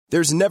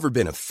There's never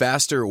been a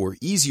faster or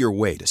easier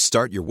way to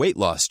start your weight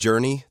loss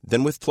journey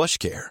than with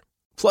PlushCare.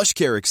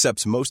 PlushCare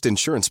accepts most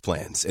insurance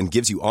plans and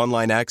gives you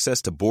online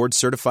access to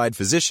board-certified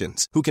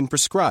physicians who can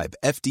prescribe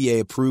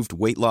FDA-approved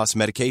weight loss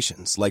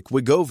medications like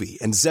Wegovy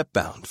and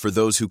Zepbound for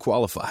those who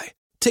qualify.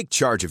 Take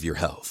charge of your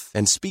health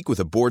and speak with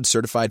a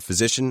board-certified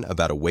physician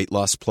about a weight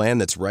loss plan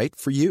that's right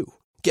for you.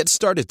 Get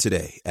started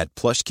today at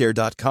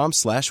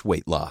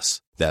plushcare.com/weight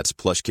loss. That's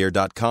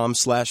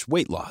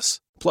plushcare.com/weight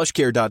loss.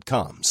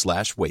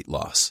 plushcare.com/weight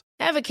loss.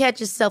 Ever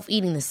catch yourself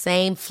eating the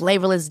same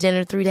flavorless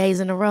dinner 3 days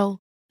in a row?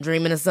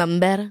 Dreaming of something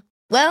better?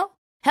 Well,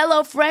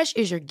 HelloFresh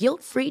is your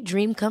guilt-free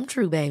dream come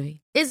true,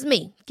 baby. It's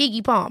me,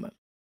 Keke Palmer.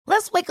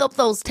 Let's wake up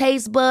those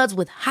taste buds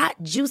with hot,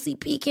 juicy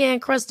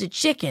pecan-crusted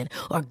chicken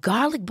or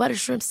garlic butter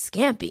shrimp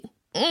scampi.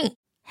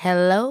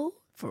 Hello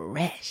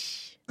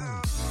Fresh.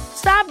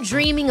 Stop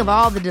dreaming of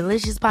all the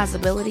delicious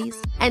possibilities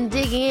and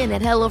dig in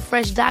at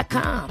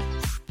HelloFresh.com.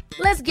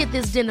 Let's get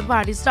this dinner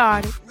party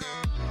started.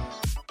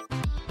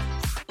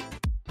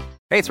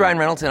 Hey, it's Ryan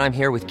Reynolds, and I'm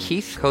here with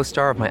Keith,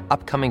 co-star of my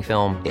upcoming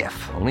film,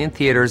 If, only in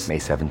theaters May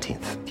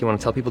 17th. Do you want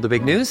to tell people the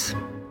big news?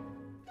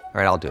 All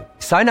right, I'll do it.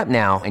 Sign up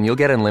now and you'll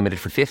get unlimited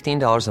for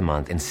 $15 a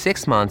month and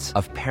 6 months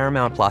of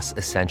Paramount Plus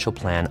Essential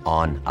Plan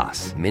on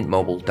us.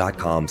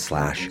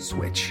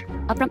 MintMobile.com/switch.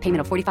 Upfront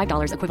payment of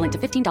 $45 equivalent to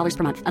 $15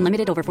 per month.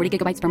 Unlimited over 40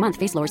 gigabytes per month.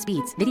 Face lower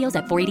speeds. Videos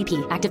at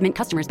 480p. Active Mint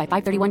customers by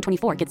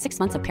 531.24 get 6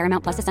 months of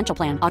Paramount Plus Essential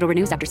Plan. Auto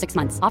renews after 6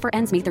 months. Offer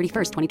ends May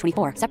 31st,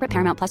 2024. Separate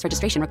Paramount Plus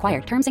registration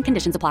required. Terms and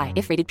conditions apply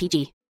if rated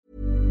PG.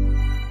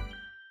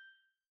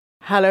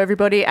 Hello,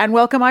 everybody, and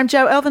welcome. I'm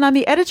Jo Elvin. I'm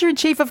the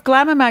editor-in-chief of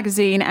Glamour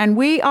magazine, and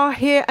we are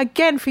here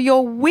again for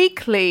your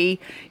weekly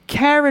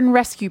care and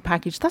rescue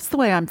package. That's the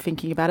way I'm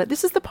thinking about it.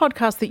 This is the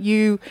podcast that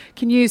you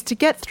can use to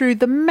get through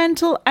the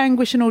mental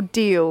anguish and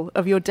ordeal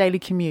of your daily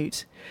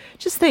commute.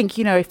 Just think,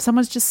 if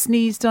someone's just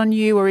sneezed on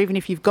you, or even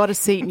if you've got a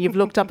seat and you've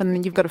looked up and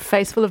then you've got a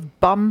face full of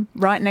bum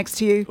right next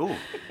to you. Oh,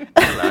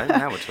 hello,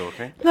 now we're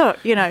talking. Look,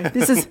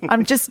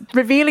 I'm just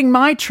revealing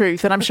my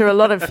truth, and I'm sure a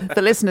lot of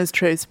the listeners'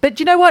 truths. But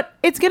you know what?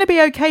 It's going to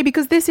be okay,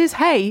 because this is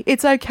Hey,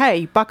 It's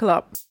Okay. Buckle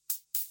up.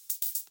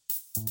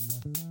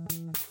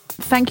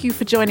 Thank you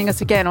for joining us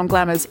again on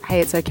Glamour's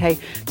Hey, It's Okay.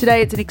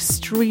 Today, it's an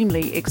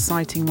extremely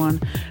exciting one.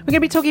 We're going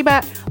to be talking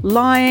about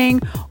lying,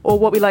 or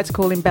what we like to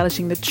call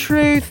embellishing the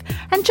truth,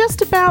 and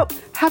just about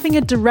having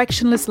a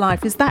directionless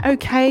life. Is that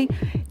okay?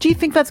 Do you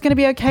think that's going to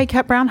be okay,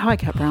 Kat Brown? Hi,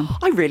 Kat Brown.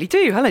 I really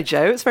do. Hello,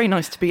 Jo. It's very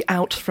nice to be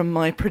out from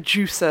my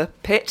producer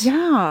pit.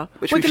 Yeah.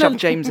 Which we've shoved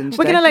James in today.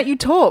 We're going to let you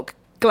talk,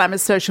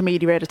 Glamour's social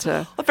media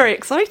editor. I'm very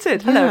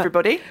excited. Hello,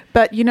 everybody.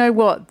 But you know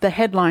what the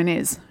headline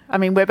is? I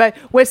mean,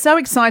 we're so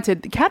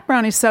excited. Kat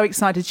Brown is so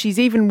excited. She's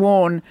even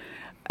worn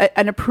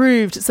an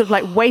approved sort of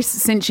like waist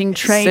cinching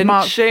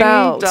trademark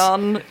belt.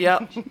 Done.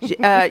 Yep.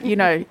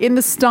 In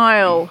the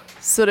style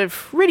sort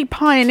of really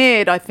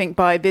pioneered, I think,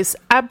 by this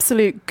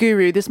absolute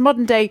guru, this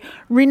modern day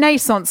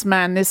Renaissance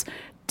man, this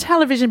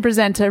television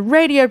presenter,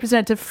 radio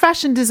presenter,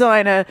 fashion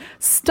designer,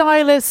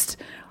 stylist.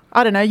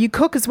 I don't know, you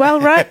cook as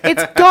well, right?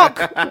 It's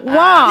Gok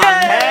Wan.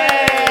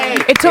 Yay!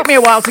 It took me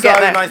a while to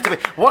get there. So nice to be.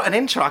 What an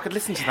intro. I could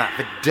listen to that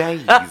for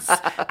days.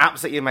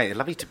 Absolutely amazing.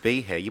 Lovely to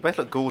be here. You both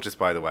look gorgeous,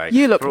 by the way.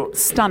 You look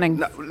stunning.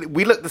 No,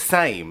 we look the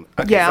same.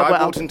 Okay, yeah, so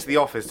I walked into the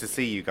office to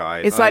see you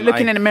guys. It's like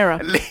looking in a mirror.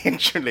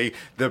 Literally,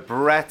 the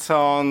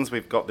Bretons,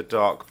 we've got the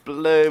dark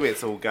blue,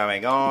 it's all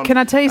going on. Can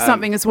I tell you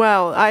something as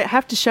well? I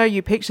have to show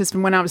you pictures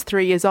from when I was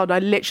 3 years old. I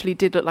literally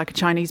did look like a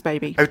Chinese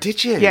baby. Oh,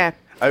 did you? Yeah.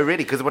 Oh,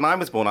 really? Because when I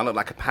was born, I looked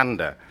like a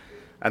panda.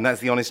 And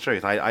that's the honest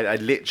truth. I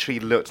literally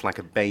looked like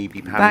a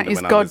baby panda. That is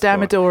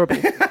goddamn adorable.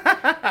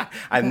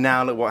 And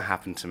now look what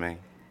happened to me.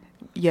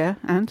 Yeah,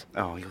 and?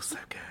 Oh, you're so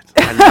good.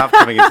 I love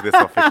coming into this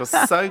office.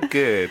 You're so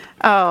good.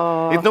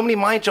 Oh. It's normally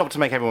my job to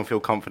make everyone feel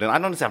confident.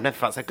 Honestly, I've never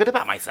felt so good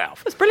about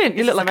myself. That's brilliant.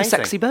 You look like amazing.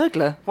 a sexy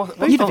burglar.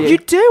 You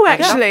do,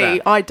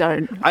 actually. I I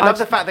don't. I love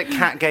the fact that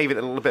Kat gave it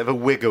a little bit of a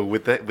wiggle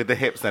with the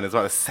hips then as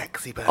well. A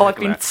sexy burglar. Oh, I've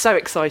been so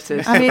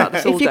excited. I mean, about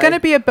this all if you're day. going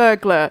to be a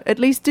burglar, at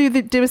least do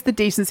us the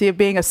decency of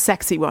being a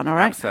sexy one, all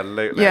right?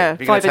 Absolutely. Yeah. If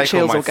you're gonna 5 inch take all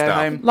heels my will go stuff.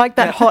 home. Like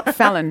that hot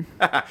felon.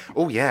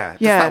 Oh, yeah.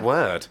 Just Yeah. that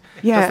word.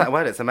 Yeah. Just that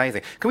word. It's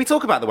amazing. Can we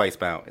talk about the waist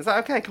belt? Is that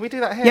okay? Can we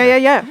do that here?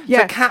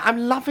 Yeah. So, Kat,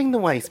 I'm loving the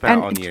waist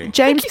belt on you.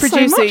 James, Thank you so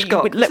producer, much,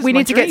 Gok. This is we my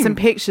need to get some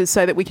dream. pictures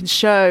so that we can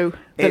show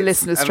the It's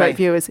listeners, straight amazing.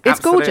 viewers. It's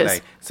Absolutely.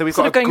 gorgeous. So we've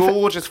Sort got of a going for-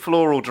 gorgeous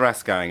floral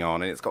dress going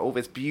on, and it's got all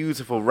this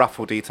beautiful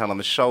ruffle detail on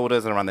the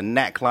shoulders and around the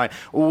neckline,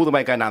 all the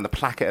way going down the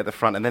placket at the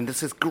front, and then there's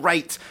this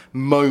great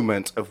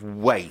moment of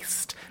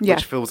waist, Yeah.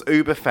 which feels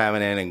uber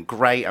feminine and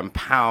great and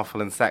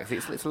powerful and sexy.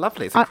 It's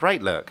lovely. It's a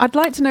great look. I'd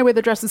like to know where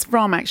the dress is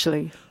from,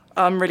 actually.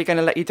 I'm really going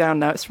to let you down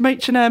now. It's from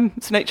H&M.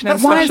 It's an H&M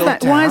That's Why is special.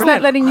 that? Why is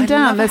that letting you I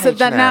down? love There's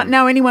that H&M.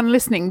 now anyone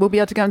listening will be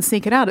able to go and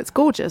seek it out. It's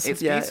gorgeous.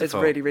 It's Yeah, beautiful. it's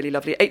really, really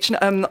lovely.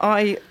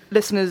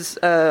 Listeners,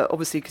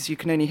 obviously, because you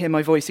can only hear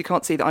my voice, you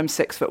can't see that I'm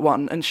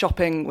 6'1", and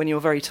shopping when you're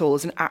very tall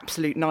is an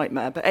absolute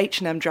nightmare. But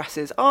H&M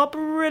dresses are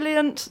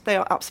brilliant. They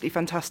are absolutely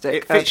fantastic.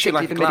 It fits you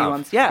particularly like a the midi glove.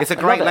 ones. Yeah, It's a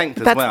I great love it.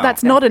 length as well.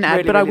 That's not an ad,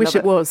 Really, but I really wish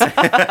love it was.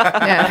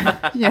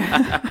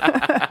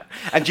 Yeah.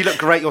 And you look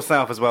great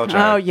yourself as well, Jo.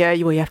 Oh, yeah,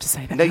 you have to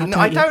say that. No, now, no,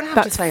 I you? don't have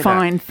That's to say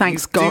fine. that.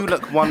 Thanks, You Gok. do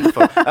look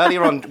wonderful.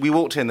 Earlier on, we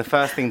walked in, the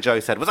first thing Jo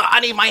said was, I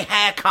need my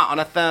hair cut on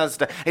a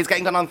Thursday. It's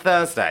getting done on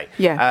Thursday.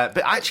 Yeah.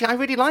 But actually, I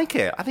really like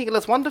it. I think it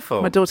looks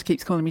wonderful. My daughter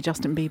keeps calling me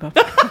Justin Bieber.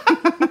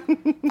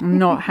 I'm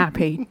not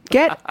happy.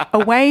 Get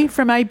away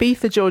from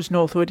Ibiza, George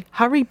Northwood.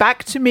 Hurry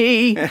back to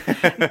me.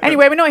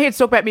 Anyway, we're not here to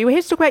talk about me. We're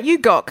here to talk about you,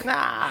 Gok.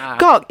 Nah.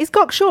 Gok, is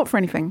Gok short for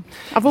anything?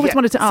 I've always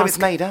wanted to ask. So it's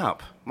made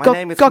up. My Gok-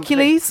 name is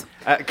Gokules?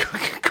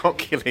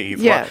 Gokules.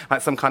 Yeah.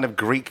 Like some kind of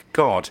Greek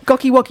god.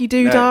 Gocky Wocky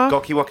Doodah?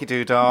 Goki Woki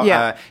Doodah.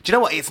 Yeah. Do you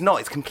know what? It's not.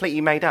 It's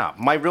completely made up.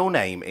 My real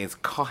name is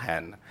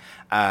Cohen.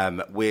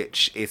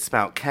 Which is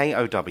spelled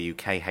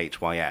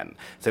Kowkhyn.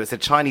 So it's a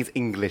Chinese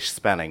English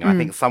spelling. I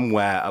think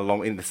somewhere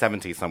along in the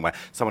 70s somewhere,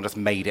 someone just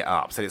made it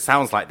up. So it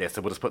sounds like this,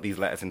 so we'll just put these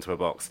letters into a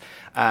box.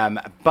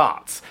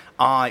 But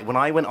when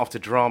I went off to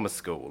drama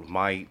school,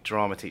 my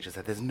drama teacher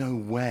said, there's no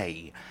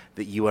way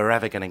that you are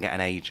ever going to get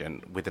an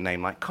agent with a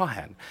name like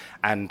Cohen.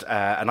 And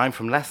I'm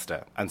from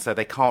Leicester, and so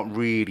they can't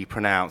really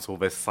pronounce all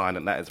those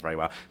silent letters very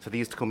well. So they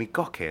used to call me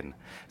Gokin.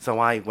 So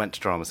I went to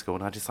drama school,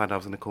 and I decided I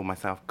was going to call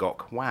myself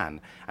Gok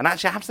Wan. And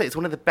actually, I have to say, it's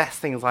one of the best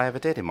things I ever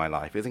did in my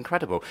life. It was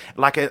incredible.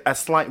 Like a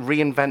slight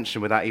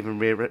reinvention without even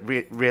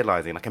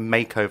realising, like a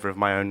makeover of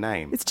my own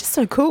name. It's just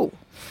so cool.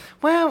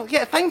 Well,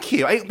 yeah, thank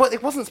you.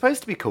 It wasn't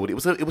supposed to be called. It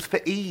was for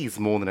ease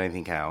more than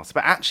anything else.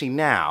 But actually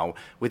now,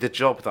 with the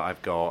job that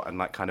I've got and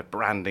like kind of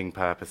branding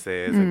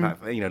purposes and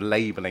that,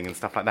 labelling and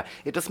stuff like that,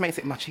 it just makes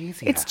it much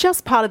easier. It's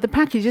just part of the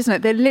package, isn't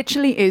it? There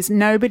literally is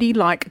nobody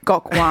like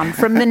Gok Wan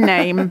from the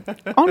name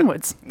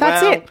onwards.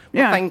 That's it.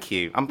 Well, thank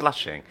you. I'm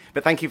blushing.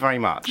 But thank you very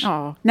much.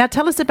 Oh, now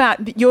tell us about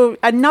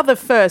another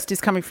first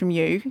is coming from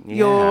you. Yeah.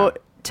 You're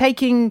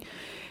taking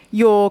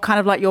your kind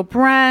of like your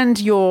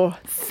brand, your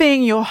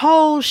thing, your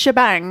whole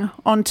shebang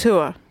on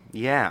tour.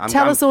 Yeah.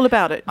 Tell us all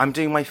about it. I'm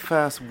doing my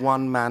first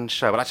one-man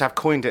show. Well, actually, I've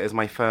coined it as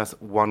my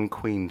first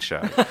one-queen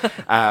show.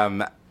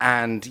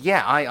 And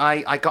yeah,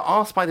 I got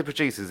asked by the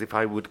producers if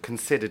I would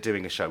consider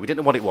doing a show. We didn't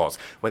know what it was,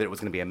 whether it was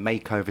going to be a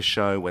makeover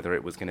show, whether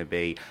it was going to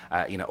be,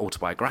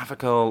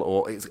 autobiographical,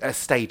 or it's a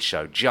stage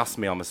show, just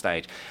me on the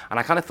stage. And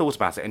I kind of thought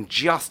about it, and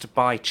just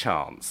by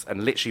chance,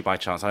 and literally by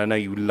chance, and I know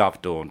you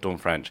love Dawn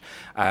French,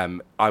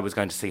 I was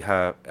going to see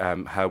her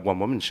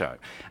one-woman show.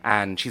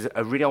 And she's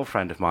a really old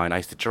friend of mine. I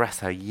used to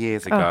dress her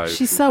years ago. Oh,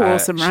 she's so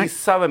awesome, right? She's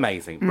so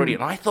amazing,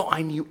 brilliant. And I thought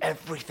I knew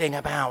everything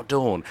about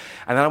Dawn.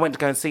 And then I went to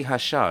go and see her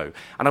show,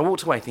 and I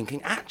walked away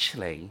thinking,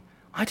 actually,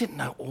 I didn't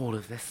know all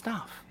of this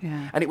stuff.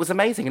 Yeah. And it was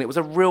amazing, and it was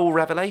a real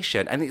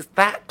revelation. And it's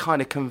that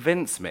kind of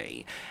convinced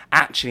me,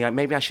 actually,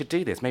 maybe I should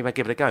do this, maybe I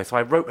give it a go. So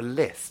I wrote a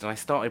list, and I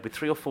started with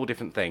 3 or 4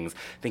 different things,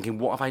 thinking,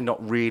 what have I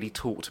not really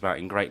talked about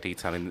in great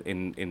detail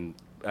in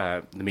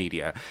the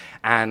media?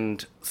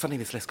 And suddenly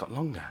this list got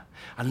longer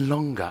and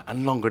longer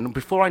and longer. And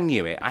before I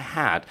knew it, I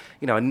had,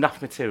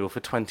 enough material for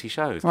 20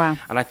 shows. Wow.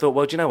 And I thought,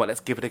 well, do you know what? Let's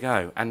give it a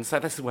go. And so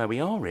this is where we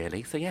are,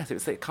 really. So yes,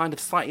 it's kind of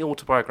slightly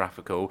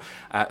autobiographical,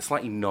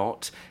 slightly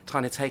not,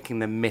 kind of taking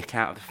the mick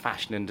out of the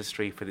fashion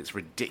industry for its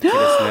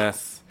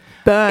ridiculousness.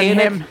 Burn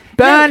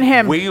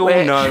him. We all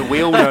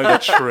know the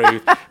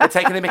truth. They're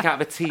taking the mick out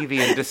of the TV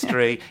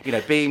industry,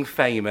 being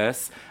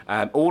famous,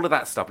 all of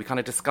that stuff. We kind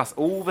of discuss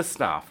all the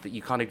stuff that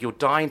you're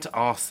dying to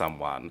ask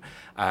someone,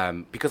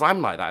 because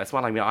I'm like that as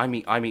well. I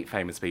mean, I meet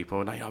famous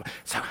people, and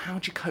so how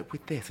do you cope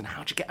with this, and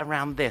how do you get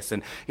around this,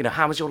 and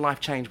how has your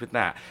life changed with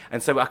that?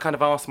 And so I kind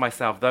of ask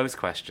myself those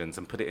questions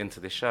and put it into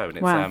this show. And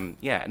it's Wow.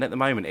 and at the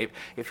moment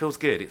it feels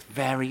good. It's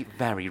very,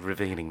 very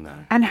revealing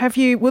though. And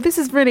this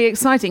is really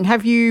exciting.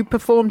 Have you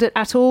performed it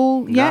at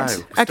all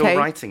yet? No, still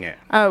writing it.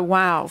 Oh,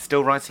 wow.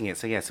 Still writing it.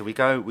 So we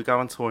go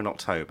on tour in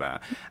October,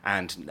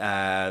 and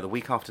the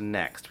week after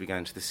next we go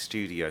into the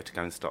studio to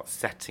go and start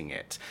setting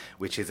it,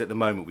 which is at the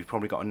moment we've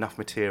probably got enough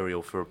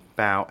material for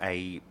about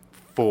a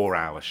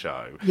 4-hour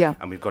show. Yeah.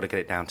 And we've got to get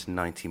it down to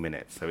 90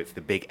 minutes. So it's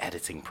the big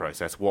editing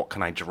process. What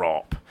can I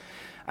drop?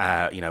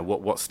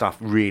 What stuff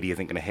really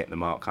isn't going to hit the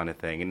mark kind of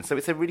thing. And so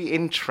it's a really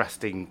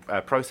interesting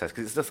process,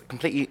 because it's just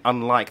completely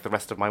unlike the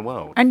rest of my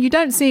world. And you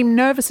don't seem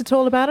nervous at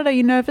all about it. Are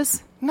you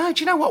nervous? No,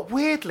 do you know what?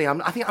 Weirdly,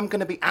 I think I'm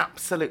going to be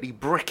absolutely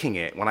bricking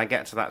it when I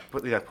get to that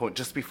point,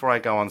 just before I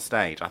go on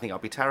stage. I think I'll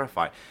be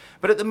terrified.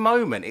 But at the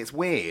moment, it's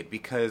weird,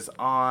 because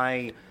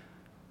I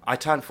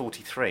turned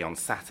 43 on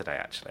Saturday,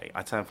 actually.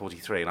 I turned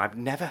 43, and I've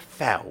never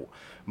felt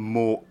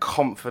more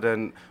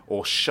confident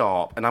or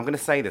sharp. And I'm going to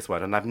say this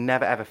word, and I've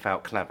never, ever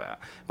felt clever.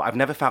 But I've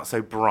never felt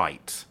so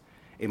bright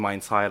in my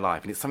entire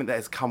life. And it's something that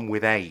has come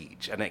with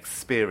age and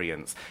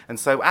experience. And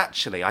so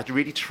actually, I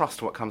really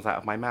trust what comes out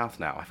of my mouth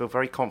now. I feel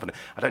very confident.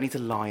 I don't need to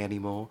lie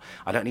anymore.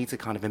 I don't need to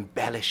kind of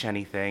embellish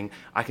anything.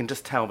 I can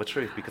just tell the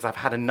truth, because I've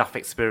had enough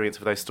experience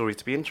with those stories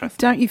to be interesting.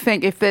 Don't you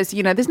think if there's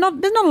not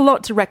a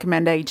lot to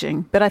recommend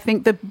aging, but I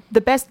think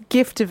the best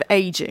gift of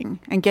aging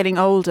and getting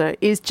older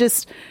is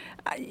just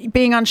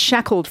being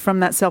unshackled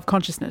from that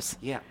self-consciousness.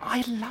 Yeah,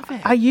 I love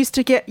it. I used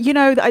to get,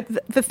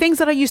 the things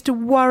that I used to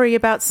worry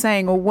about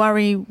saying or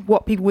worry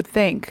what people would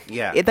think.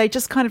 Yeah. They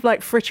just kind of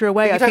like fritter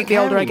away. But you I think the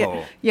don't older care I anymore.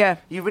 get. Yeah.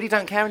 You really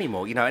don't care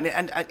anymore,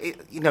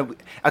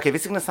 okay,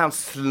 this is going to sound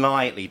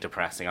slightly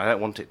depressing. I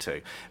don't want it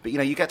to. But,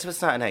 you get to a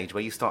certain age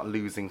where you start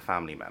losing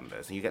family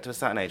members, and you get to a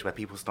certain age where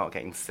people start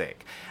getting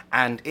sick.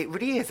 And it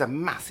really is a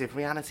massive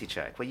reality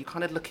check where you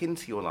kind of look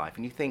into your life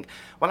and you think,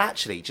 well,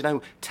 actually,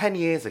 10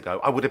 years ago,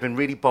 I would have been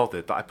really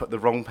bothered that I put the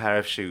wrong pair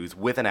of shoes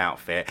with an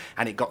outfit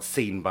and it got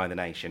seen by the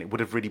nation. It would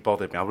have really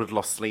bothered me. I would have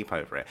lost sleep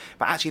over it.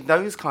 But actually,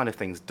 those kind of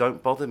things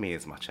don't bother me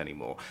as much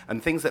anymore.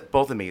 And things that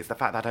bother me is the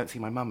fact that I don't see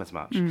my mum as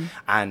much.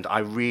 And I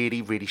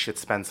really, really should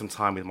spend some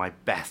time with my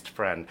best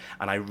friend,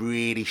 and I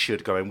really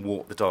should go and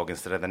walk the dog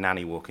instead of the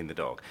nanny walking the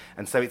dog.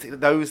 And so it's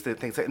those the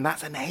things, and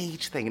that's an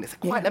age thing, and it's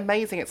quite an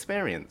amazing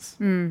experience.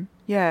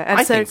 Yeah. And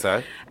I think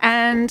so.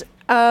 And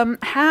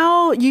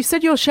how, you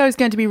said your show is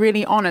going to be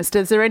really honest.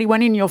 Is there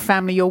anyone in your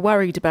family you're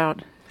worried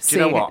about? Do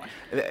you know what?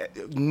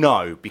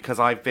 No, because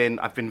I've been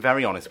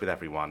very honest with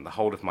everyone the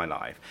whole of my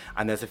life,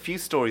 and there's a few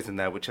stories in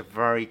there which are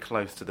very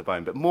close to the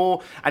bone, but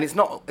more. And it's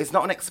not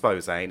an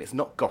expose, and it's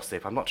not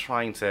gossip. I'm not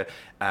trying to,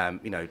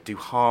 do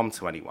harm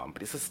to anyone,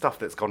 but it's the stuff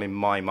that's gone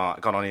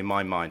on in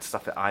my mind,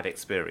 stuff that I've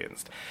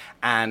experienced,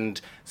 and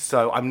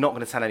so I'm not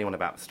going to tell anyone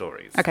about the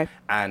stories. Okay.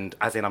 And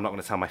as in, I'm not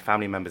going to tell my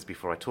family members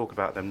before I talk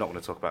about them. Not going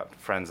to talk about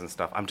friends and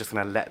stuff. I'm just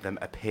going to let them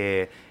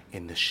appear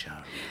in the show.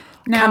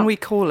 Now, Can we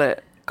call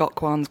it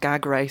Gokwan's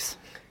Gag Race?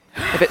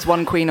 If it's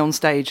one queen on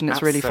stage and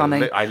it's really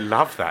funny. I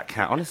love that,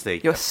 Kat,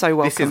 honestly. You're so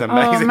welcome. This is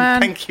amazing. Oh,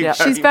 man. Thank you. Yeah.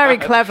 very She's very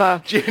much.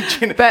 clever. Do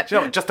you know, But-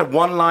 just a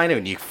one-liner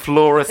and you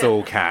floor us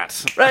all,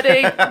 Kat.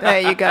 Ready?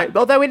 There you go.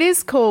 Although it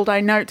is called,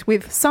 I note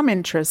with some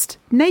interest,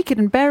 Naked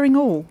and Bearing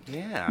All.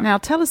 Yeah. Now,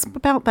 tell us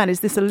about that.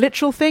 Is this a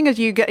literal thing? Are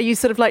you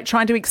sort of like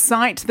trying to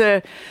excite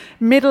the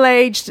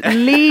middle-aged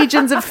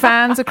legions of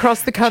fans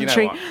across the Do you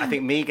country? know what? I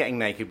think me getting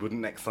naked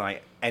wouldn't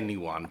excite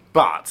anyone,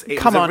 but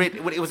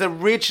it was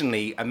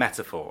originally a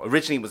metaphor.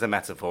 Originally, it was a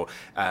metaphor.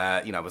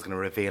 I was going to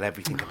reveal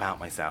everything about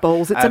myself.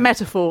 Balls. It's a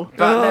metaphor.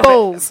 But,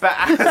 Balls. But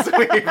as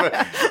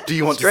do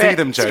you want to see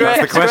them, Joe?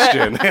 That's the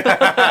question.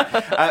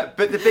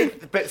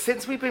 But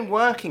since we've been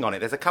working on it,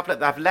 there's a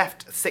couple I've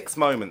left 6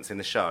 moments in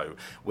the show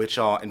which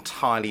are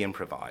entirely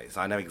improvised.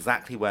 I know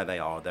exactly where they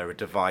are. They're a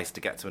device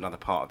to get to another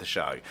part of the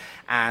show,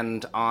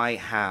 and I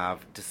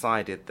have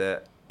decided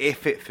that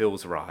if it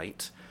feels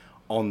right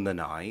on the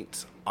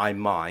night, I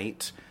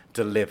might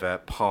deliver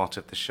part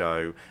of the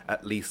show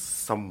at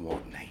least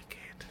somewhat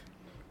naked.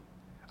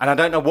 And I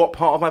don't know what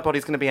part of my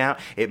body's going to be out.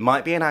 It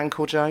might be an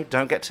ankle, Joe.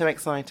 Don't get too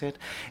excited.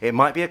 It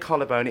might be a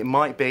collarbone. It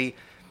might be,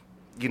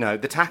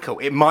 the tackle.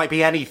 It might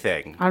be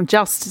anything. I'm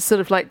just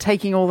sort of like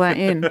taking all that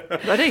in.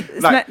 Ready?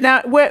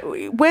 Now, where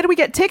do we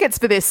get tickets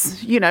for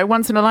this?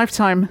 Once in a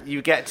lifetime.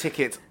 You get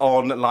tickets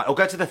online, or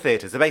go to the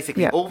theatres. So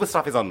basically, Yeah. all the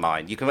stuff is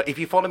online. You can, if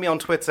you follow me on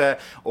Twitter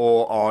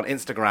or on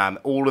Instagram,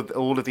 all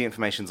of the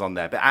information's on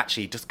there. But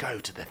actually, just go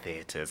to the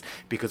theatres,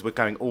 because we're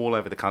going all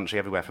over the country,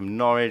 everywhere from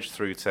Norwich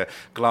through to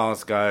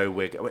Glasgow.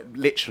 We're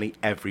literally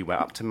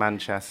everywhere, up to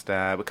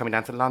Manchester. We're coming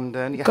down to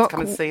London. You have to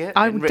come and see it.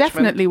 I in Richmond.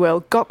 definitely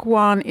will.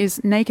 Gokwan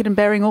is Naked and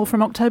Bearing All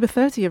from October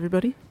 30,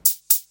 everybody.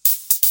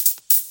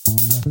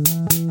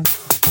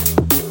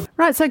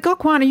 Right, so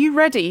Gokwan, are you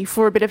ready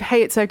for a bit of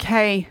Hey It's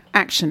Okay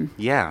action?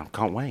 Yeah,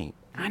 can't wait.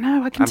 I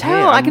know, I can I'm tell.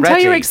 here, I I'm can tell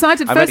you're ready.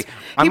 excited. I'm First, ready.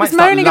 I he might was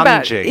start moaning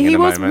about lunging he in a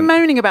was moment.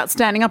 moaning about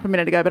standing up a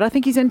minute ago, but I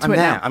think he's into I'm it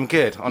there. now. I'm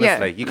good,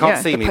 honestly. Yeah, You can't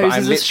yeah. see The me, but I'm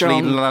poses are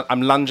literally strong.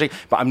 I'm lunging,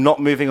 but I'm not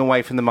moving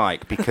away from the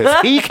mic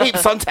because he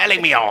keeps on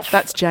telling me off.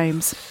 That's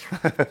James.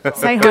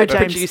 Say hi, Good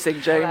James.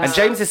 producing, James. And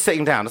James is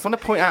sitting down. I just want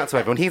to point out to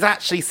everyone, he's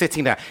actually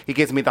sitting down. He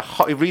gives me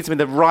he reads me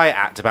the riot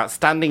act about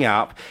standing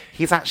up.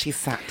 He's actually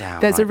sat down.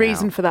 There's a right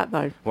reason now. for that,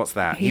 though. What's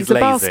that? He's He's a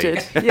lazy.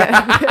 bastard.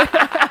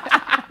 Yeah.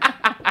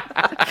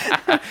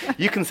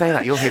 You can say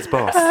that. You're his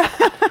boss.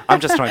 I'm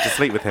just trying to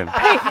sleep with him.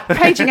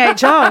 Paging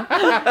HR.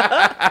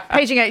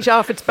 Paging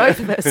HR for both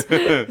of us.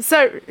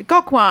 So,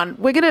 Gokwan,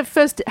 we're going to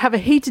first have a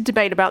heated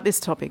debate about this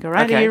topic, all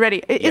right? Okay. Are you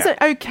ready? Is Yeah.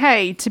 it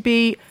okay to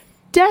be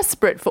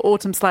desperate for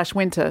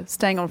autumn/winter,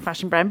 staying on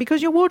Fashion Brand,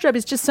 because your wardrobe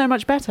is just so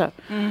much better?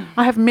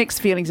 I have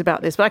mixed feelings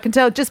about this, but I can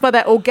tell just by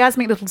that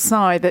orgasmic little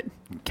sigh that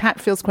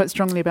Kat feels quite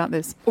strongly about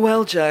this.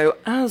 Well, Joe,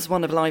 as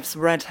one of life's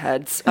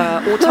redheads,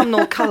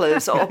 autumnal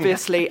colours are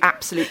obviously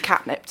absolute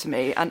catnip to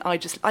me, and I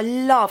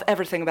love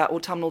everything about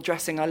autumnal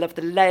dressing. I love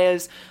the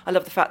layers. I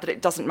love the fact that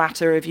it doesn't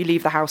matter if you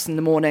leave the house in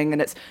the morning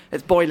and it's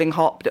boiling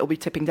hot, but it'll be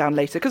tipping down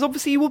later, because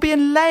obviously you will be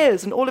in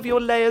layers, and all of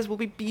your layers will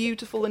be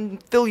beautiful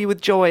and fill you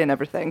with joy and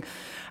everything.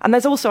 And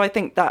there's also, I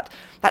think, that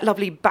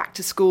lovely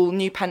back-to-school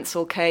new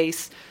pencil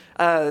case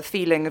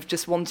feeling of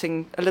just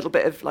wanting a little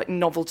bit of like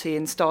novelty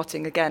and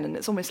starting again, and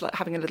it's almost like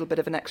having a little bit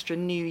of an extra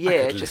new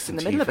year just in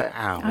the middle of it.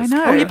 I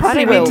know. Oh, you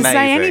probably I didn't mean will. to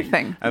say Amazing.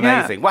 anything.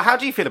 Amazing. Yeah. Well, how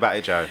do you feel about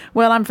it, Joe?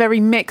 Well, I'm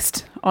very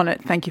mixed on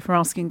it. Thank you for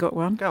asking,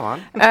 Gokwan. Go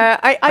on.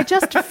 I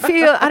just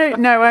feel, I don't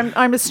know,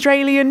 I'm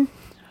Australian.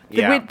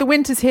 The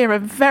winters here are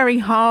very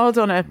hard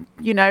on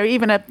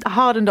even a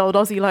hardened old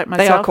Aussie like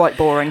myself. They are quite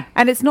boring.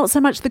 And it's not so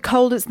much the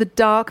cold, it's the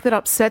dark that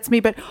upsets me.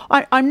 But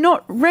I'm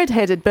not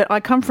redheaded, but I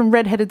come from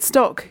redheaded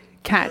stock,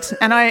 Kat.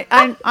 And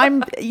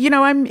I'm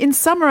in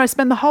summer, I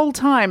spend the whole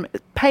time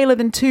paler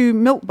than 2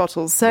 milk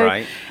bottles. So,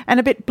 right. And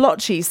a bit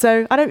blotchy.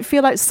 So I don't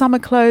feel like summer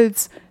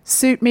clothes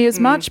suit me as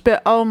much.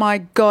 But oh my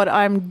God,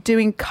 I'm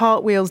doing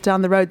cartwheels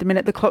down the road the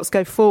minute the clocks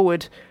go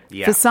forward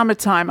for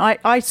summertime.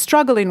 I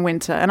struggle in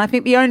winter. And I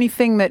think the only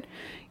thing that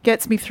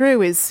gets me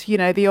through is,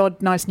 the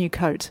odd nice new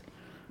coat.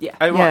 Yeah.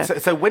 Oh,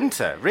 right. So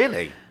winter,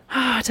 really?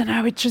 I don't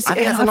know. It just I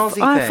think that's an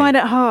Aussie I thing. find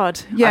it hard.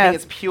 Yeah, I think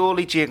it's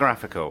purely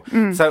geographical.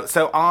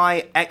 So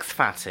I,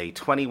 ex-fatty,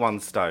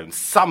 21 stone,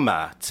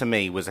 summer to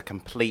me was a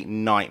complete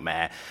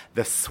nightmare.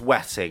 The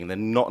sweating, the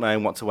not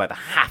knowing what to wear, the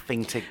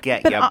having to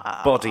get your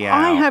body out.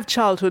 I have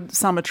childhood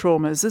summer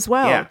traumas as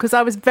well because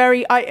I was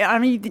very. I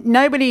mean,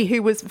 nobody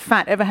who was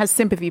fat ever has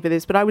sympathy for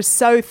this, but I was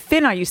so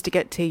thin. I used to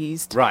get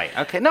teased. Right.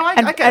 Okay. No, I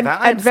get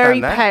that. And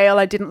very pale.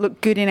 I didn't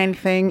look good in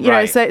anything. You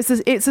know, so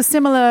it's a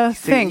similar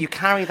thing. You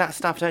carry that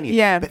stuff, don't you?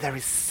 Yeah. But there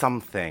is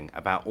something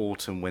about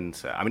autumn,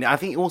 winter. I mean, I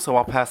think also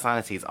our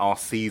personalities are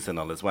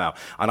seasonal as well.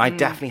 And I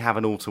definitely have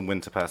an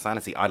autumn-winter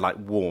personality. I like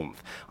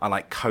warmth. I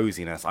like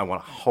coziness. I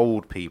want to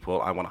hold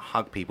people. I want to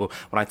hug people.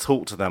 When I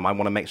talk to them, I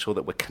want to make sure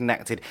that we're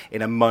connected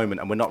in a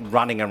moment and we're not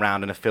running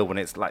around in a field when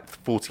it's like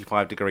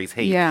 45 degrees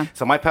heat. Yeah.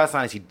 So my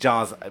personality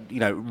does,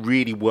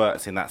 really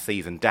works in that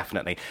season,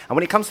 definitely. And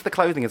when it comes to the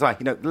clothing as well,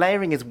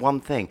 layering is one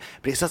thing,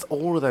 but it's just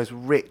all of those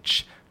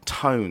rich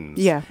tones.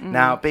 Yeah.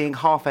 Now, being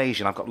half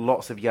Asian, I've got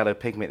lots of yellow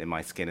pigment in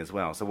my skin as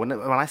well. So when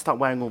I start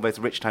wearing all those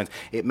rich tones,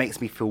 it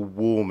makes me feel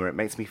warmer. It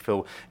makes me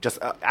feel just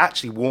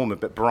actually warmer,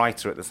 but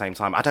brighter at the same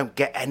time. I don't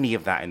get any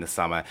of that in the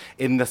summer.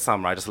 In the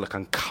summer, I just look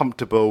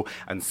uncomfortable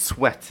and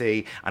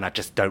sweaty, and I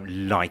just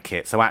don't like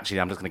it. So actually,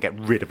 I'm just going to get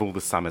rid of all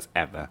the summers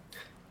ever.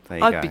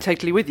 I'd be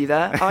totally with you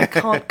there. I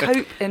can't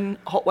cope in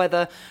hot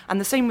weather. And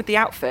the same with the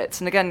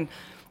outfits. And again,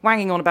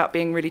 wanging on about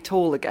being really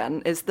tall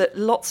again, is that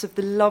lots of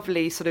the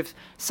lovely sort of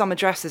summer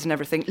dresses and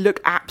everything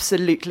look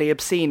absolutely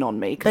obscene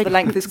on me because the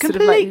length is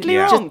completely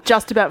wrong.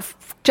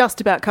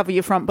 Just about cover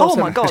your front bottom.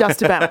 Oh my God.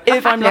 Just about.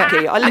 If I'm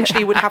lucky, I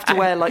literally would have to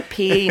wear like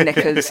PE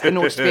knickers in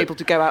order to be able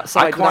to go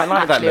outside. I quite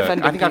like that look.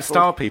 I think I've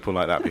styled people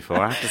like that before,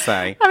 I have to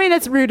say. I mean,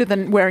 it's ruder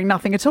than wearing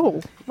nothing at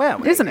all.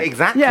 Well, isn't it?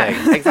 Exactly.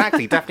 Yeah.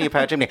 Exactly. Definitely a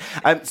pair of chimney.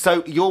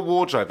 So your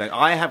wardrobe then,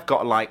 I have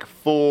got like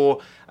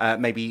 4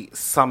 maybe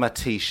summer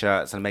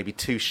T-shirts and maybe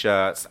 2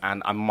 shirts,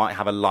 and I might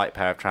have a light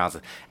pair of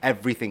trousers.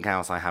 Everything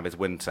else I have is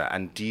winter.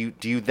 And do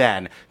you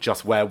then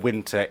just wear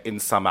winter in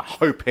summer,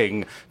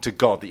 hoping to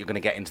God that you're going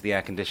to get into the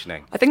air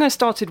conditioning? I think I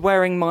started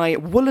wearing my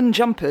woolen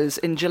jumpers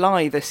in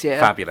July this year.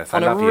 Fabulous.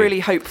 On a really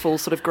hopeful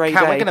sort of grey day.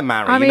 We're going to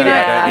marry. I mean,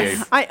 that, don't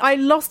you? I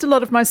lost a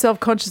lot of my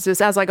self-consciousness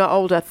as I got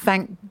older,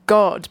 thank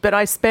God. But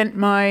I spent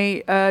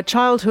my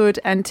childhood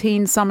and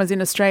teen summers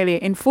in Australia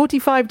in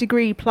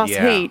 45-degree plus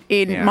heat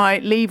in my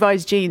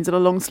Levi's jeans and a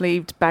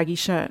long-sleeved baggy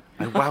shirt.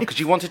 Oh, wow, because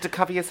you wanted to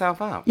cover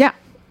yourself up. Yeah.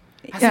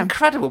 That's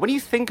incredible. When you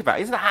think about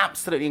it, isn't that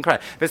absolutely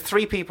incredible? There's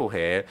 3 people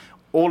here.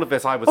 All of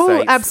us, I would all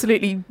say...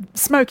 absolutely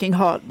smoking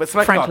hot,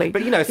 frankly.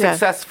 But,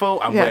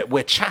 successful, and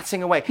we're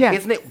chatting away. Yeah.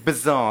 Isn't it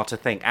bizarre to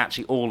think,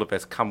 actually, all of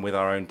us come with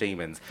our own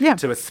demons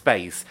to a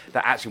space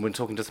that actually, when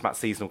talking just about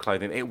seasonal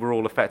clothing, we're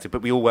all affected,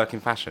 but we all work in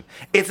fashion.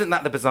 Isn't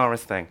that the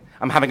bizarrest thing?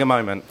 I'm having a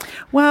moment.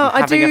 Well,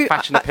 I'm having a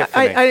fashion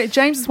epiphany.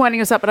 James is winding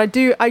us up, but I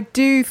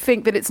do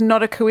think that it's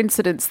not a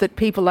coincidence that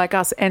people like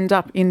us end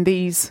up in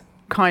these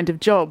kind of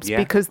jobs,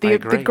 because the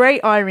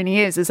great irony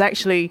is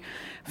actually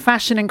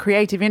fashion and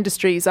creative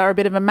industries are a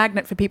bit of a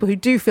magnet for people who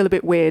do feel a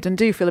bit weird and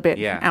do feel a bit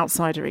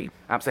outsidery.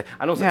 Absolutely.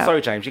 And also,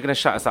 sorry, James, you're going to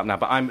shut us up now,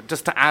 but I'm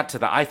just to add to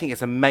that, I think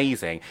it's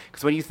amazing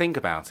because when you think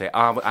about it,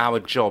 our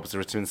jobs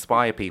are to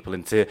inspire people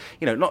and to,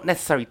 not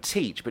necessarily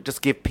teach, but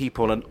just give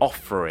people an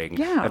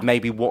offering of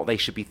maybe what they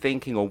should be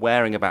thinking or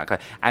wearing about.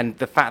 And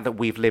the fact that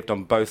we've lived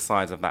on both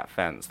sides of that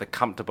fence, the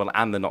comfortable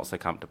and the not so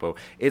comfortable,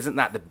 isn't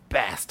that the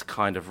best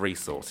kind of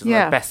resource? Isn't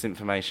that the best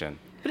information?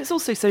 But it's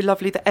also so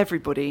lovely that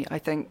everybody, I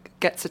think,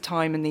 gets a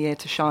time in the year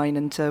to shine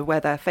and to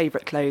wear their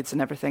favourite clothes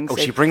and everything. Oh,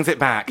 so she brings it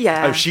back.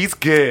 Yeah. Oh, she's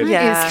good.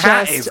 Yeah.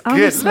 Kat is good.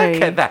 Honestly,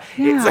 look at that.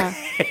 Yeah.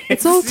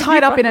 It's all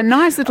tied up in a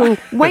nice little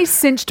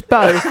waist-cinched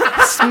bow.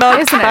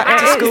 Smug isn't it? back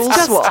to school It's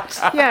just, swat.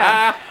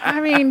 Yeah.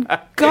 I mean,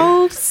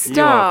 gold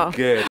star.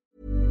 You're good.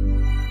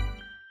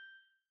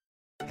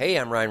 Hey,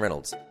 I'm Ryan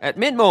Reynolds. At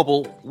Mint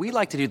Mobile, we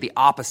like to do the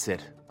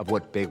opposite of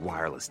what Big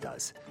Wireless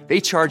does.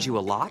 They charge you a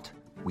lot.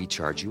 We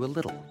charge you a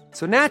little.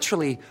 So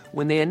naturally,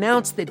 when they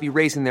announced they'd be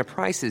raising their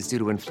prices due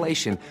to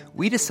inflation,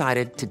 we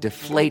decided to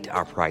deflate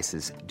our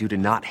prices due to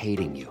not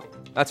hating you.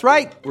 That's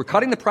right. We're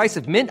cutting the price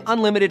of Mint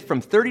Unlimited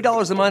from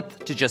 $30 a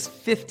month to just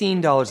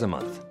 $15 a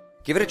month.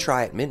 Give it a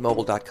try at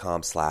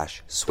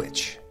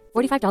mintmobile.com/switch.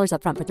 $45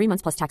 up front for 3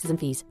 months plus taxes and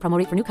fees. Promo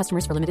rate for new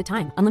customers for limited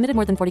time. Unlimited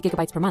more than 40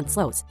 gigabytes per month.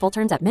 Slows full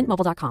terms at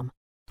mintmobile.com.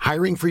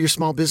 Hiring for your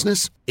small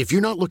business? If you're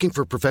not looking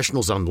for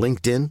professionals on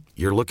LinkedIn,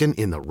 you're looking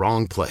in the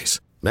wrong place.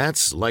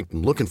 That's like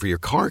looking for your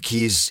car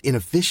keys in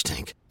a fish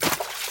tank.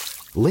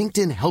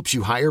 LinkedIn helps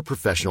you hire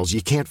professionals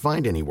you can't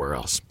find anywhere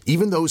else,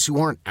 even those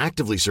who aren't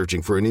actively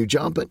searching for a new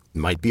job but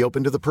might be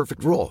open to the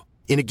perfect role.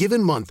 In a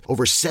given month,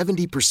 over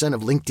 70%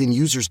 of LinkedIn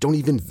users don't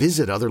even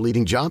visit other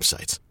leading job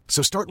sites.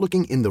 So start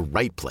looking in the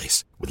right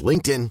place. With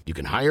LinkedIn, you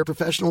can hire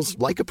professionals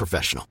like a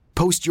professional.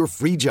 Post your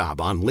free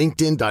job on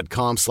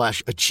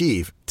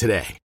linkedin.com/achieve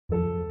today.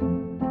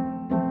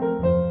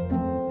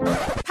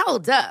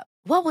 Hold up.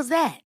 What was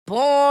that?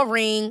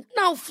 Boring.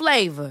 No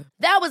flavor.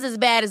 That was as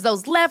bad as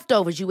those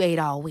leftovers you ate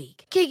all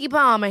week. Keke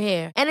Palmer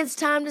here, and it's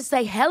time to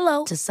say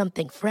hello to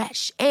something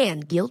fresh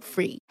and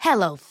guilt-free.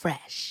 Hello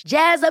Fresh.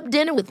 Jazz up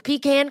dinner with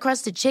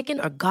pecan-crusted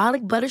chicken or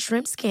garlic butter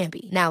shrimp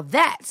scampi. Now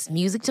that's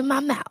music to my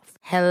mouth.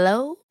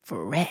 Hello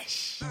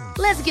Fresh.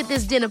 Let's get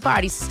this dinner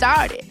party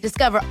started.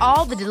 Discover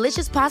all the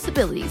delicious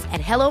possibilities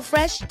at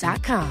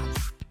hellofresh.com.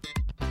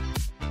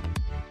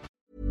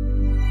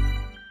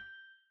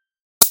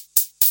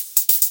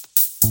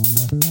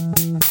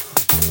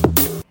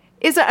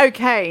 Is it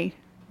okay,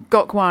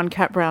 Gokwan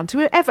Cat Brown,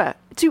 to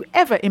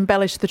ever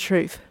embellish the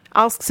truth?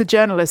 Asks a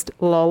journalist,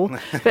 lol.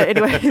 But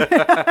anyway.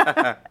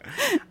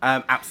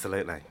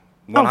 Absolutely.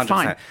 100%.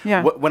 Fine.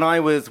 Yeah. When I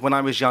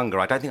was younger,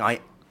 I don't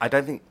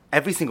think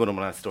every single one of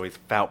my stories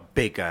felt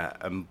bigger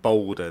and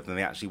bolder than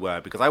they actually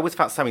were, because I always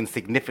felt so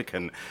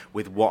insignificant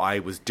with what I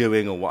was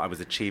doing or what I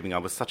was achieving. I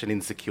was such an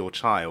insecure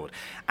child,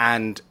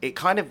 and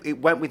it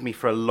went with me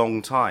for a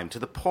long time, to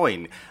the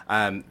point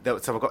so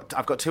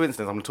I've got two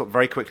incidents. I'm going to talk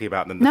very quickly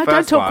about them. No,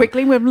 don't talk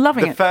quickly. We're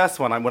loving it. The first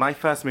one, when I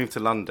first moved to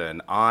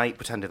London, I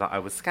pretended that I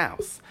was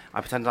Scouse.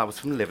 I pretended I was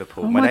from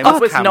Liverpool. My name God.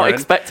 was I was not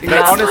expecting No,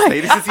 that. honestly,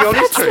 this is the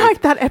honest That's truth.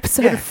 like that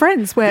episode of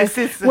Friends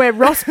where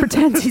Ross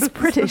pretends he's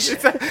British.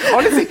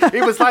 Honestly,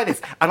 it was like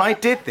this, and I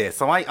did this.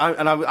 So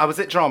I was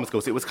at drama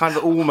school, so it was kind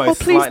of almost. Oh,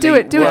 please do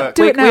it. Do it.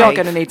 Do it now. We are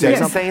going to need to Don't do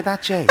something. say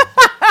that, Joe.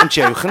 I'm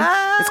joking.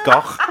 It's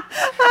goch.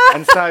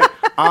 And so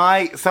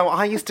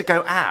I used to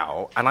go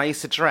out, and I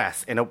used to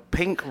dress in a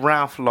pink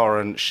Ralph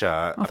Lauren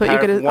shirt, I a thought you were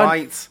pair going of to.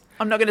 white.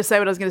 I'm not going to say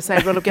what I was going to say.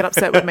 Rob will get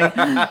upset with me.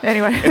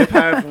 Anyway. In a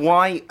pair of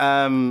white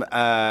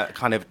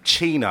kind of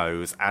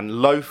chinos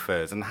and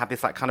loafers, and had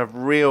this like kind of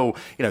real,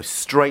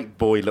 straight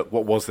boy look.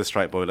 What was the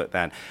straight boy look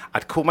then?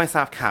 I'd call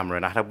myself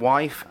Cameron. I had a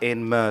wife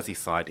in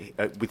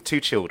Merseyside with 2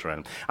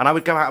 children, and I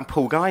would go out and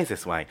pull guys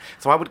this way.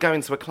 So I would go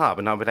into a club,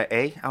 and I would like,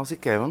 hey, how's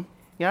it going?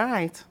 You all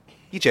right?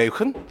 You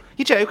joking?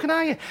 You joking,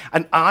 are you?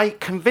 And I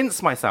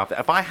convinced myself that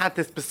if I had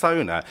this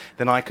persona,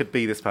 then I could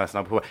be this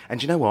person.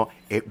 And you know what?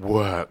 It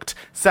worked.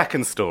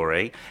 Second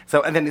story.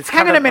 And then it's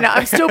Hang on a minute.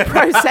 I'm still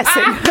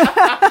processing.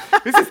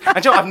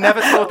 And I've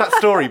never told that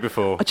story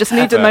before. I just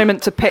need a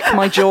moment to pick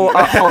my jaw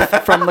up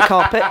off from the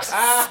carpet.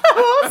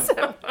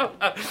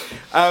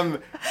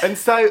 And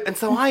so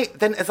I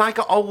then, as I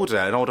got older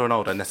and older and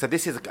older, and so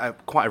this is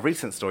quite a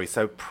recent story.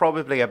 So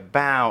probably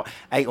about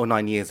 8 or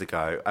 9 years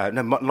ago,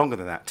 longer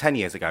than that, 10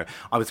 years ago,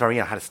 I was very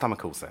young. I had a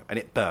stomach ulcer, and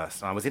it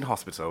burst, and I was in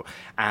hospital.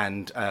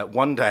 And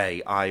one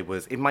day I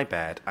was in my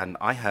bed, and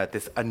I heard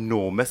this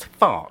enormous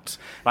fart,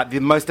 like the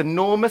most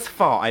enormous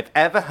fart I've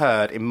ever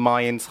heard in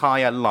my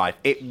entire life.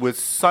 It was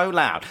so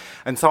loud,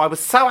 and so I was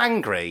so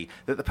angry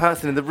that the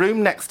person in the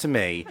room next to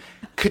me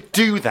could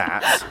do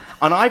that,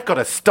 and I've got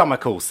a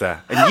stomach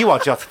ulcer, and you are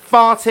just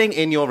farting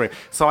in your room.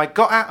 So I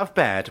got out of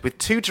bed with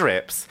 2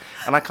 drips,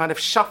 and I kind of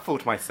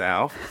shuffled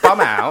myself, bum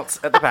out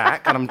at the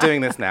back, and I'm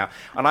doing this now,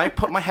 and I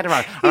put my head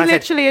around. And He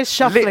literally is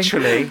shuffling.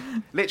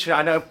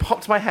 Literally, I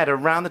popped my head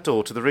around the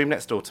door to the room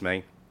next door to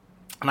me,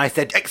 and I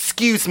said,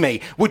 "Excuse me,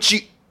 would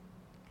you?"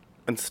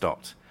 And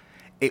stopped.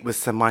 It was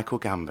Sir Michael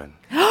Gambon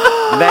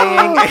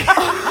laying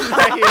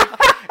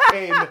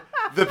in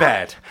the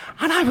bed,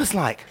 and I was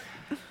like,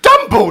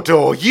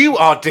 "Dumbledore, you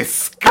are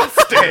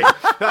disgusting."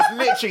 That's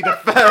literally the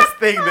first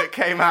thing that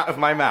came out of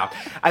my mouth.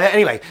 And then,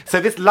 anyway, so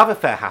this love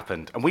affair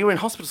happened, and we were in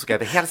hospital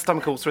together. He had a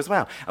stomach ulcer as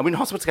well, and we were in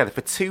hospital together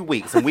for 2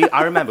 weeks. And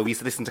I remember we used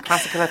to listen to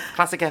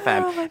Classic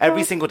FM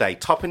every single day,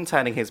 top and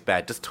turning his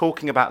bed, just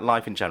talking about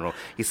life in general.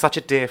 He's such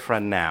a dear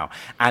friend now.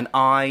 And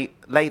I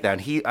lay there,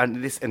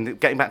 and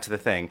getting back to the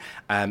thing,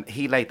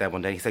 he laid there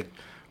one day. And he said,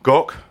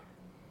 "Gok,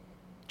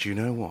 do you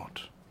know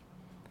what?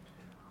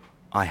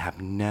 I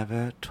have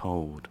never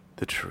told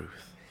the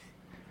truth."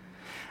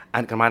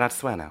 And am I allowed to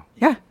swear now?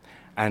 Yeah.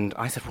 And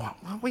I said, what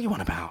are you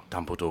on about,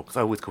 Dumbledore? Because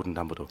I always called him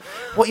Dumbledore.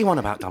 What are you on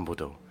about,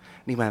 Dumbledore?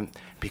 And he went,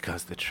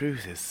 "Because the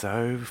truth is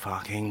so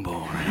fucking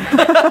boring."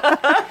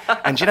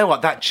 And you know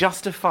what? That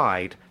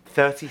justified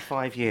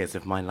 35 years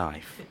of my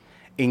life.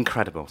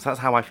 Incredible. So that's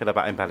how I feel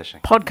about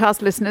embellishing.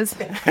 Podcast listeners,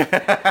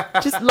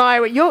 just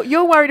lie.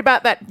 You're worried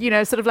about that,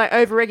 sort of like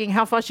over-egging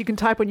how fast you can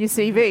type on your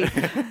CV.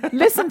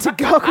 Listen to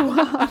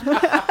Gokwan.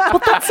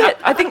 Well, that's it.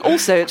 I think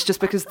also it's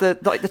just because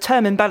the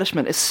term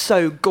embellishment is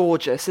so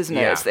gorgeous, isn't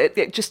it? Yeah.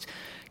 It just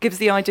gives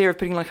the idea of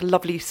putting like a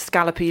lovely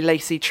scallopy,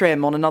 lacy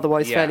trim on an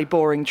otherwise fairly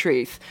boring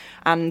truth.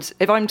 And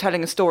if I'm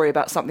telling a story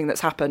about something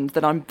that's happened,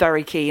 then I'm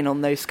very keen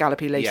on those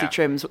scallopy, lacy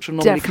trims, which will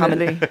normally come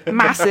in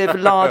massive,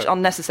 large,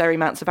 unnecessary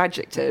amounts of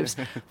adjectives.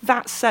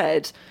 That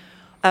said,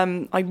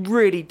 I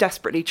really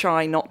desperately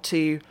try not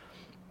to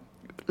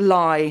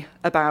lie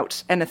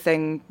about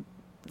anything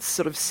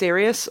sort of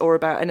serious or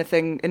about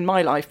anything in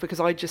my life, because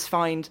I just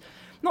find,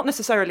 not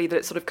necessarily that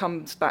it sort of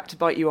comes back to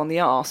bite you on the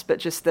arse, but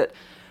just that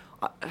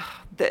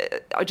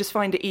I just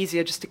find it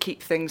easier just to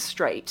keep things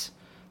straight,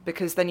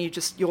 because then you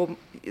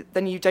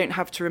don't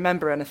have to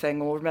remember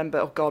anything or remember,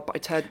 oh God, but I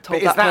told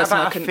that person I couldn't go to that. Is that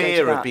about a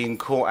fear of being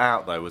caught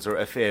out, though? Was there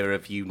a fear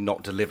of you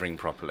not delivering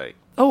properly?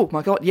 Oh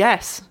my God,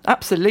 yes,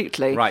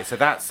 absolutely. Right, so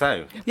that's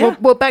so. Yeah.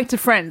 Well, back to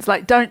Friends.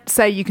 Like, don't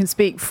say you can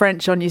speak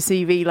French on your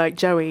CV like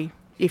Joey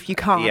if you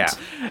can't. Yeah.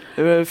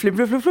 But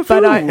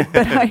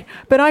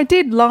I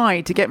did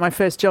lie to get my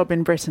first job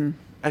in Britain.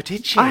 Oh,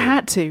 did you? I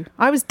had to.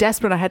 I was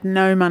desperate. I had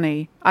no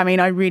money. I mean,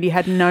 I really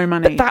had no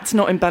money. But that's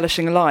not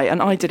embellishing a lie. And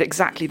I did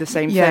exactly the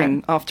same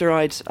thing after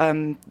I'd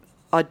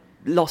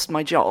lost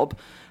my job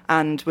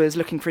and was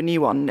looking for a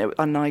new one.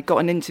 And I got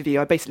an interview.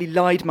 I basically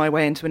lied my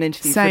way into an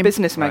interview for a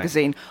business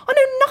magazine. I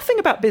know nothing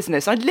about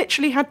business. I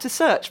literally had to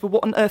search for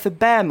what on earth a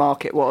bear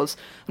market was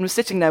and was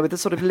sitting there with a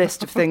sort of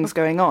list of things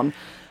going on.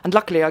 And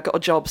luckily I got a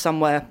job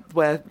somewhere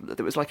where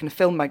it was like in a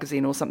film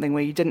magazine or something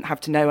where you didn't have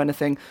to know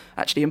anything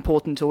actually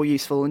important or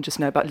useful and just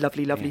know about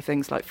lovely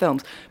things like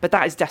films. But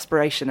that is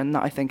desperation, and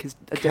that I think is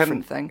a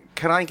different thing.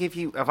 Can I give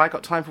you, have I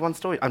got time for one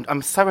story?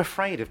 I'm so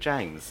afraid of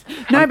James.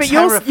 No, but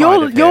your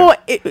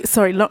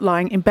sorry, not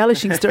lying,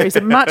 embellishing stories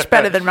are much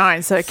better than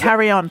mine, so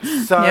carry on.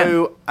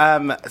 So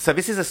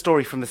this is a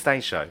story from the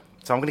stage show.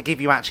 So I'm going to give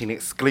you actually an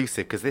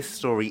exclusive, because this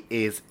story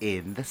is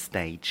in the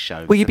stage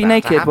show. Will you be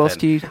naked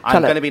whilst you tell it?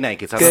 I'm going to be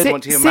naked. So I don't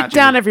want to imagine. Sit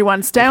down,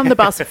 everyone. Stay on the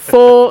bus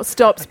 4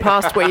 stops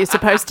past where you're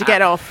supposed to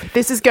get off.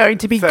 This is going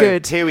to be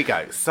good. Here we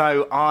go.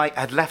 So I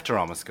had left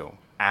drama school.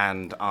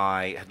 And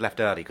I had left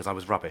early because I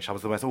was rubbish. I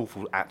was the most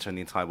awful actor in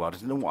the entire world. I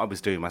didn't know what I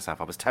was doing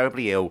myself. I was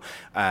terribly ill,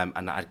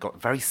 and I'd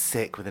got very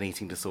sick with an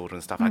eating disorder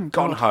and stuff. I'd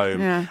gone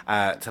home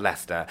to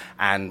Leicester,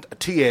 and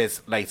 2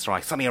 years later,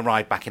 I suddenly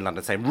arrived back in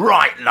London saying,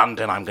 right,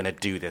 London, I'm going to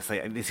do this.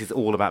 This is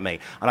all about me.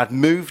 And I'd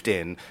moved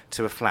in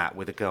to a flat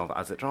with a girl that I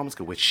was at drama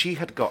school with. She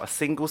had got a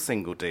single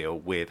deal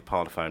with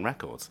Parlophone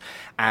Records.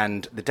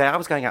 And the day I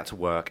was going out to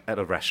work at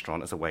a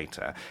restaurant as a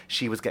waiter,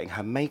 she was getting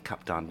her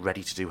makeup done,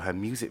 ready to do her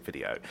music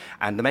video.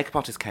 And the makeup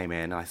artist came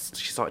in, and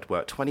she started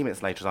work. 20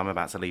 minutes later, as I'm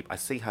about to leave, I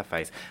see her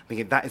face,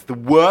 thinking, that is the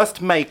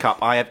worst makeup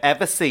I have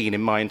ever seen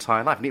in my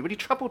entire life. And it really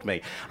troubled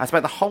me. I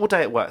spent the whole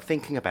day at work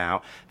thinking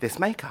about this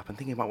makeup and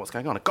thinking about what's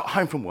going on. I got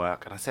home from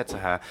work, and I said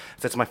to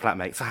my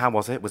flatmate, so how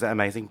was it? Was it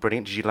amazing?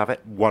 Brilliant? Did you love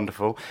it?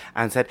 Wonderful.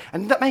 And said,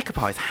 and that makeup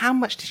artist, how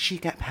much did she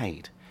get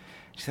paid?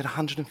 She said,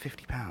 £150.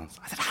 I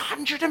said,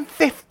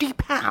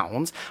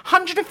 £150?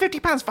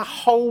 £150 for a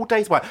whole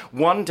day's work.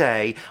 One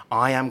day,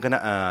 I am going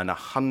to earn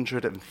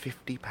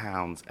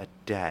 £150 a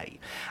day.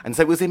 And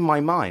so it was in my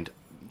mind.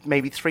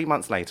 Maybe 3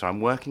 months later,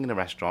 I'm working in a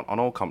restaurant on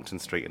Old Compton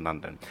Street in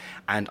London,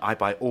 and I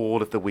buy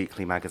all of the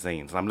weekly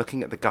magazines, and I'm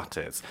looking at the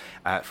gutters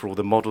for all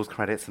the models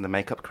credits and the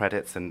makeup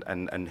credits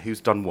and who's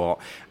done what,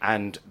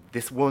 and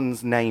this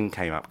woman's name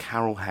came up,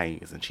 Carol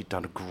Hayes, and she'd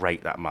done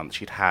great that month.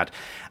 She'd had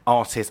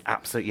artists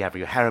absolutely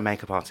everywhere, hair and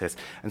makeup artists,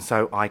 and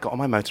so I got on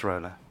my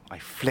Motorola, I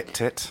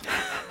flipped it.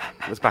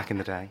 It was back in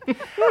the day.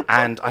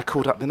 And I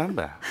called up the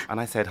number,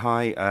 and I said,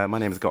 hi, my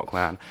name is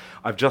Gokwan.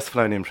 I've just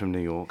flown in from New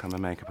York. I'm a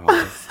makeup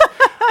artist.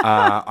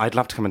 I'd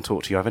love to come and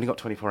talk to you. I've only got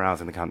 24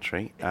 hours in the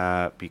country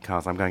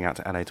because I'm going out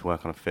to LA to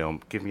work on a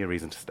film. Give me a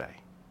reason to stay.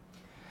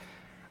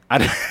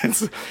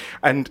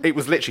 And it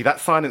was literally, that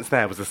silence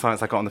there was the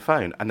silence I got on the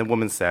phone. And the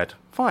woman said,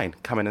 fine,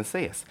 come in and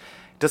see us.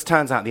 Just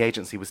turns out the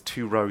agency was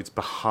 2 roads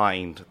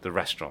behind the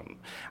restaurant.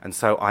 And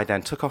so I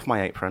then took off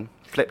my apron,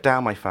 flipped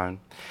down my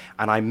phone,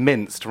 and I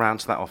minced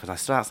around to that office. I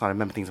stood outside, I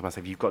remember thinking to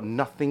myself, you've got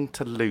nothing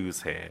to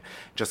lose here.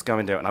 Just go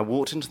and do it. And I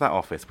walked into that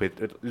office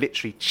with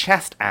literally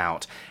chest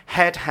out,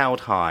 head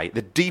held high,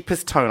 the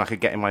deepest tone I could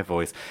get in my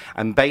voice,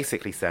 and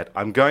basically said,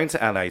 I'm going to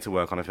LA to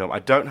work on a film. I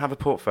don't have a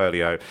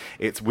portfolio.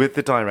 It's with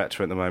the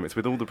director at the moment. It's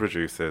with all the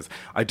producers.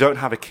 I don't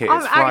have a kit.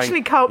 I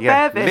actually can't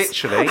bear this.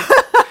 Literally.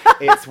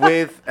 It's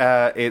with,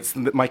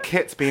 my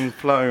kit's been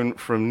flown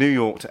from New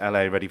York to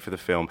LA ready for the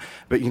film.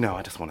 But,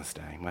 I just want to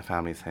stay. My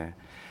family's here.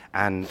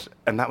 And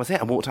that was it.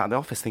 I walked out of the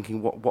office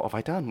thinking, what have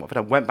I done? What have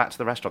I done? Went back to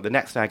the restaurant. The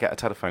next day I get a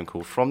telephone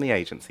call from the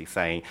agency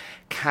saying,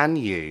 can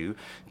you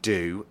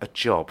do a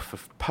job for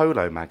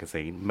Polo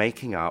magazine,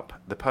 making up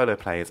the polo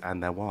players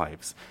and their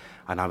wives?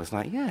 And I was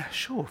like, yeah,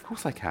 sure, of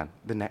course I can.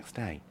 The next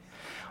day.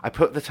 I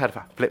put the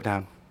telephone, flip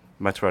down,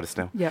 Motorola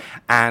still. Yep.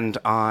 And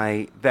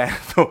I then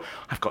thought,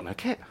 I've got no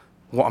kit.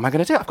 What am I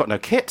going to do? I've got no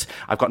kit.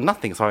 I've got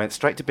nothing. So I went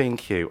straight to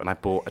B&Q and I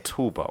bought a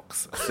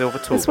toolbox, a silver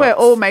toolbox. That's where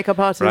all makeup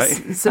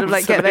artists sort of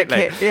like get their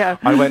kit. Yeah.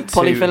 I went to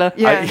Polyfiller.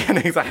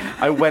 Exactly.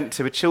 I went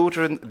to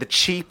the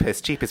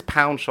cheapest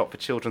pound shop for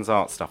children's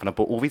art stuff, and I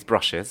bought all these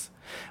brushes,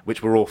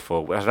 which were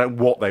awful. I don't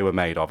know what they were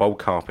made of, old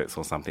carpets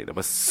or something that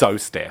was so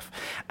stiff.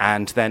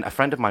 And then a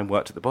friend of mine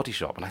worked at the body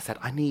shop, and I said,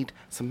 I need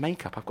some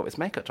makeup. I've got this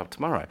makeup job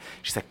tomorrow.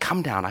 She said,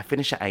 come down. I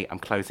finish at 8. I'm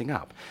closing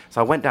up. So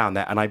I went down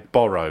there and I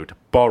borrowed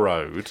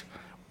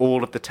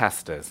all of the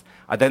testers.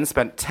 I then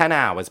spent 10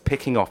 hours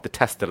picking off the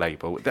tester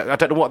label. I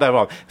don't know what they're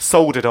on.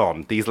 Soldered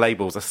on. These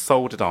labels are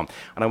soldered on.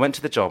 And I went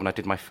to the job and I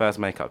did my first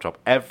makeup job.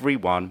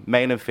 Everyone,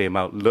 male and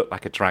female, looked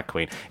like a drag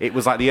queen. It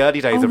was like the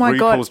early days of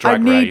RuPaul's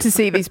Drag Race. I need to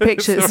see these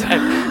pictures.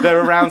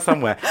 They're around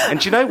somewhere. And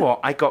do you know what?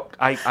 I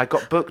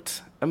got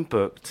booked and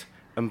booked.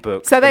 And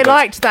booked. So they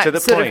liked that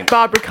sort of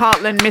Barbara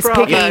Cartland, Miss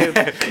Piggy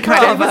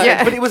kind of.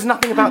 Yeah. But it was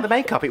nothing about the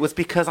makeup. It was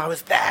because I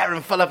was there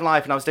and full of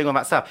life and I was doing all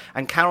that stuff.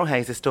 And Carol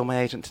Hayes is still my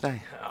agent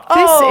today.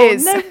 This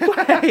is no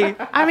way.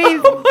 I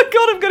mean, oh my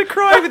God, I'm going to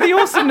cry with the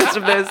awesomeness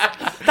of this.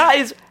 That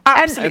is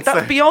absolutely,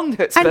 that's beyond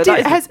chutzpah.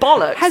 That is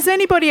bollocks. Has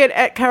anybody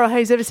at Carol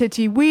Hayes ever said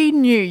to you, we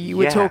knew you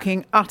were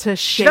talking utter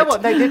shit? Do you know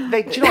what? Do you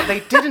know what?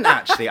 They didn't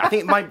actually. I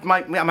think my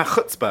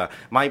chutzpah,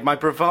 my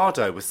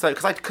bravado was so...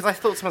 Because I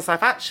thought to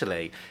myself,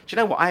 actually, do you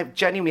know what? I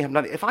genuinely have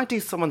if I do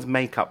someone's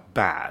makeup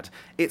bad,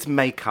 it's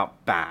makeup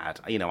bad.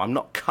 You know, I'm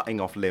not cutting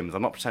off limbs.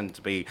 I'm not pretending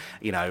to be,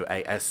 you know,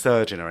 a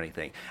surgeon or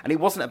anything. And it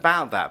wasn't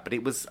about that, but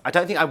it was... I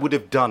don't think I would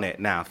have done it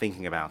now,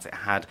 thinking about it,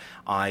 had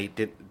I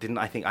didn't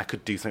I think I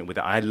could do something with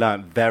it. I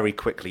learned very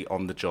quickly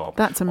on the job.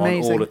 That's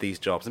amazing. On all of these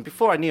jobs. And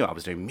before I knew it, I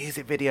was doing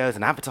music videos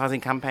and advertising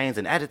campaigns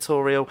and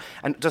editorial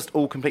and just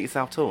all completely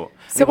self-taught.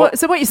 So what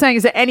you're saying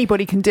is that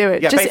anybody can do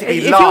it? Yeah, just basically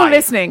if lie. you're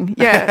listening,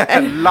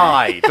 yeah.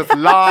 Lie. Just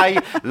lie,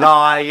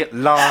 lie,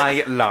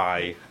 lie,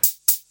 lie.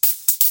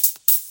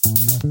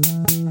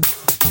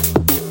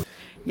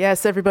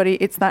 Yes, everybody,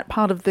 it's that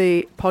part of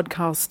the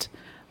podcast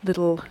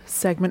little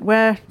segment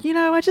where, you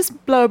know, I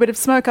just blow a bit of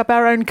smoke up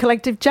our own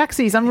collective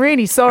jacksies. I'm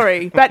really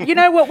sorry. But you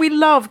know what? We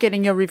love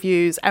getting your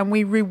reviews and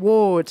we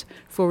reward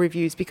for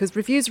reviews because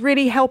reviews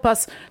really help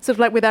us sort of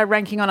like with our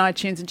ranking on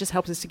iTunes and just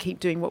helps us to keep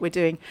doing what we're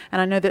doing.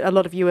 And I know that a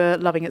lot of you are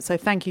loving it, so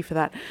thank you for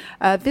that.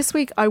 This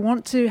week, I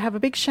want to have a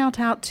big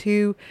shout out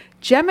to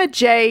Gemma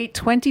J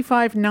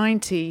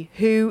 2590,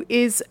 who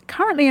is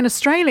currently in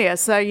Australia.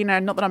 So, you know,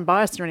 not that I'm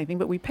biased or anything,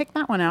 but we picked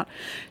that one out.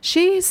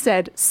 She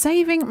said,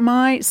 saving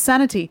my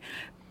sanity.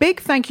 Big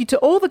thank you to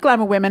all the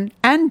glamour women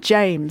and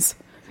James.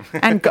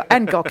 And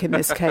Gok in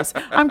this case.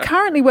 I'm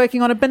currently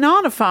working on a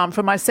banana farm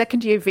for my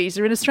second year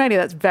visa in Australia.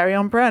 That's very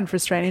on brand for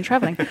Australian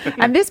travelling.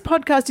 And this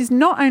podcast is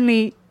not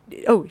only...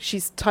 Oh,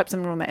 she's typed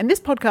something wrong there. And this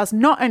podcast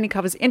not only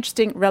covers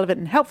interesting, relevant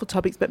and helpful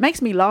topics, but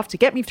makes me laugh to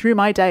get me through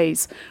my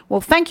days.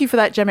 Well, thank you for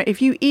that, Gemma.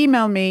 If you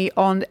email me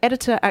on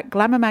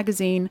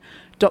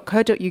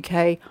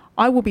editor@glamourmagazine.co.uk,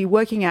 I will be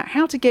working out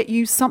how to get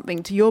you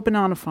something to your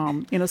banana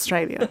farm in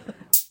Australia.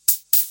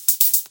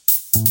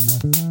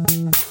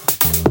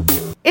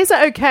 Is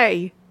it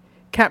okay,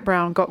 Cat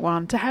Brown got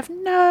one, to have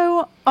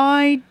no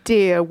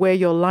idea where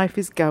your life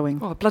is going?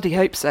 Oh, I bloody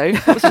hope so.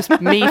 That was just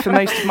me for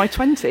most of my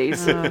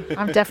 20s.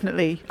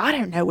 I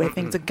don't know where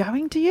things are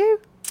going, do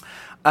you?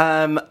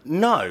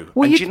 No.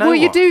 Well,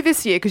 and you do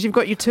this year because you've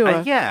got your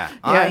tour. Yeah.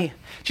 Do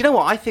you know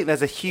what? I think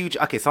there's a huge...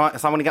 Okay, so I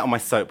want to get on my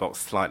soapbox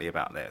slightly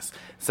about this.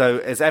 So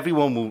as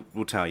everyone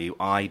will tell you,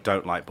 I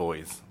don't like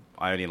boys.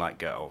 I only like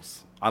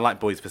girls. I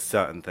like boys for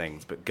certain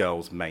things, but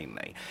girls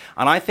mainly.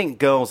 And I think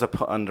girls are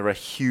put under a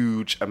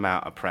huge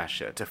amount of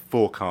pressure to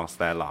forecast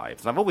their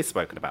lives. And I've always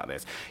spoken about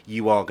this.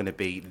 You are going to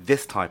be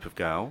this type of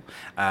girl.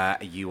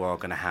 You are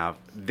going to have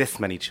this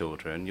many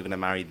children. You're going to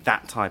marry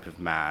that type of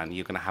man.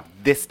 You're going to have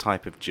this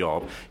type of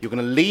job. You're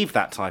going to leave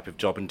that type of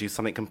job and do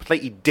something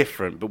completely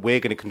different, but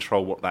we're going to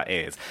control what that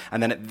is.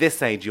 And then at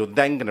this age, you're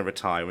then going to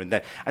retire.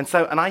 And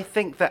I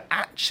think that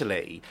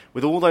actually,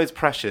 with all those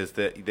pressures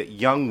that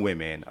young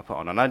women are put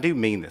on, and I do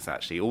mean this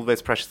actually, all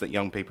those pressures that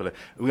young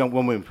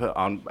women put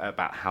on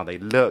about how they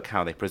look,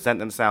 how they present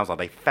themselves, are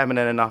they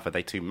feminine enough, are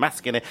they too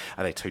masculine,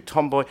 are they too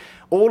tomboy,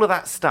 all of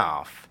that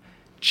stuff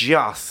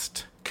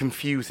just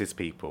confuses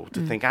people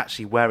to think,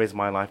 actually, where is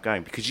my life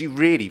going? Because you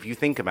really, if you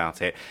think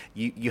about it,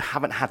 you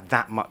haven't had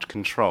that much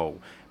control.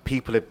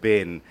 People have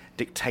been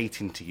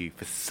dictating to you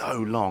for so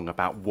long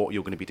about what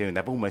you're going to be doing.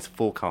 They've almost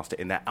forecast it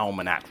in their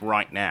almanac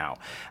right now.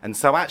 And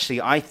so actually,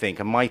 I think,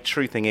 and my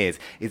true thing is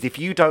if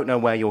you don't know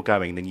where you're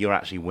going, then you're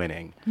actually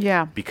winning.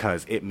 Yeah.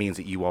 Because it means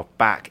that you are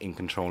back in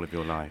control of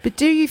your life. But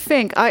do you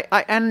think,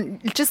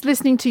 and just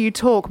listening to you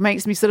talk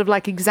makes me sort of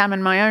like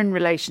examine my own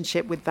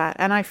relationship with that.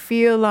 And I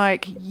feel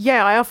like,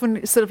 I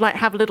often sort of like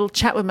have a little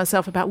chat with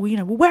myself about,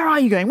 where are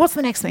you going? What's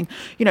the next thing?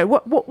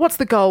 What's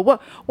the goal?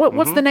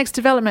 What's the next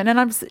development?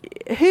 And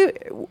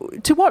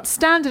to what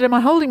standard am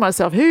I holding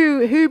myself?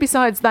 Who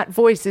besides that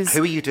voice is...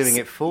 Who are you doing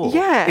it for?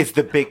 Yeah. Is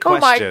the big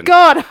question. Oh my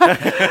God.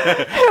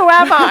 Who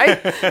am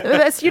I?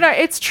 That's,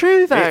 it's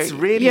true though. It's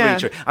really, really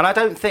true. And I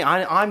don't think...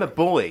 I'm a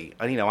boy.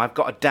 And, I've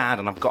got a dad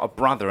and I've got a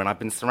brother and I've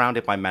been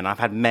surrounded by men. I've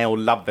had male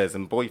lovers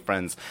and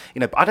boyfriends.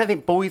 But I don't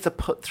think boys are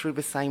put through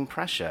the same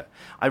pressure.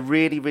 I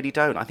really, really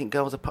don't. I think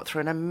girls are put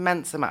through an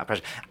immense amount of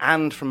pressure.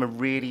 And from a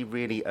really,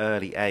 really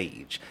early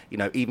age,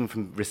 even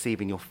from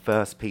receiving your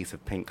first piece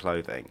of pink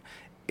clothing,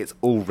 it's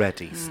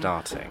already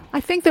starting. I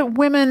think that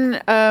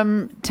women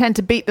tend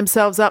to beat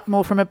themselves up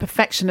more from a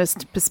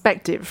perfectionist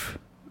perspective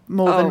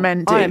more than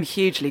men do. I am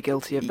hugely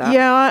guilty of that.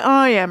 Yeah,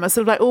 I am. I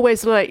sort of like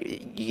always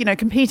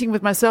competing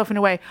with myself in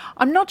a way.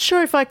 I'm not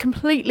sure if I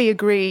completely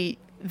agree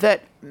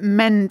that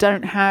men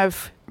don't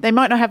have They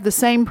might not have the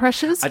same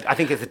pressures. I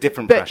think it's a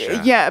different but,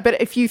 pressure. Yeah,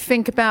 but if you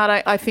think about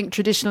it, I think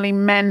traditionally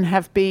men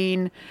have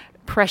been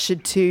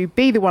pressured to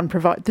be the one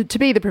to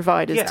be the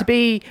providers, to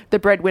be the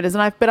breadwinners.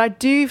 But I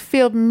do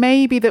feel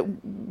maybe that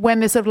when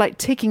they're sort of like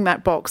ticking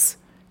that box,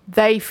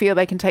 they feel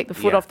they can take the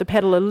foot off the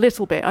pedal a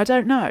little bit. I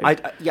don't know.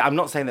 I'm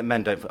not saying that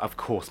men don't. Of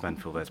course, men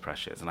feel those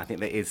pressures, and I think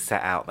that is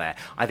set out there.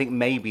 I think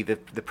maybe the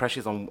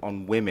pressures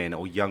on women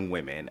or young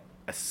women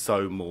are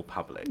so more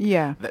public.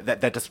 Yeah,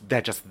 they're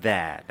just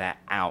there. They're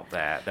out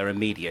there. They're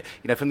immediate.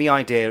 From the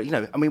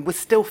idea. I mean, we're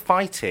still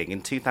fighting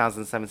in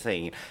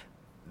 2017.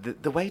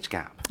 The wage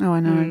gap. Oh, I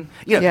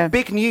know.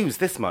 Big news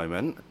this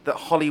moment that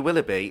Holly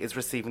Willoughby is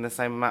receiving the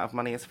same amount of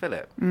money as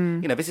Philip.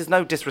 This is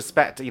no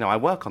disrespect. I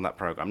work on that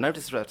programme. No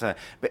disrespect to her,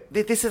 but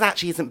this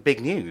isn't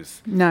big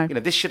news. No.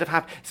 This should have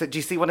happened. So do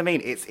you see what I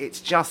mean?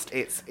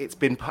 It's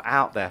been put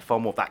out there far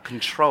more. That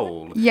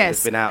control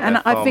has been out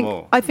there far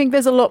more. I think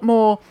there's a lot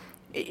more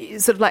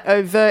sort of like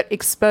overt,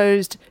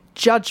 exposed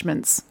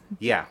judgments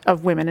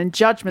of women and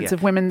judgments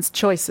of women's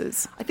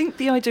choices. I think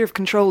the idea of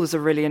control is a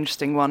really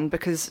interesting one,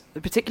 because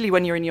particularly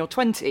when you're in your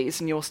 20s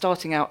and you're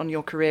starting out on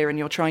your career and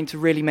you're trying to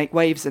really make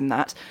waves in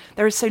that,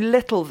 there is so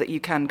little that you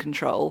can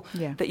control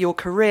that your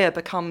career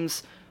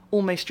becomes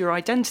almost your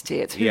identity.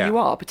 It's who you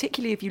are,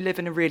 particularly if you live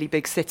in a really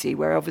big city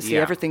where obviously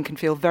everything can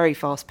feel very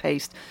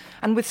fast-paced.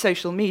 And with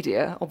social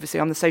media, obviously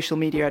I'm the social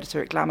media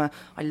editor at Glamour.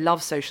 I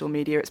love social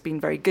media. It's been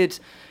very good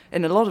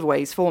in a lot of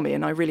ways for me,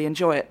 and I really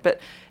enjoy it. But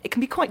it can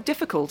be quite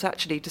difficult,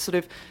 actually, to sort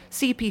of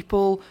see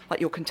people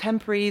like your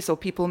contemporaries or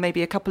people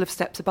maybe a couple of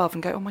steps above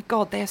and go, oh my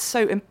God, they're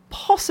so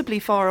impossibly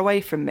far away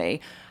from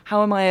me.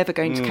 How am I ever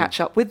going to catch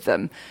up with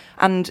them?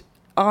 And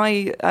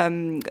I,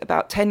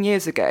 about 10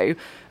 years ago,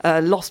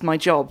 lost my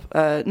job,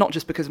 not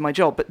just because of my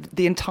job, but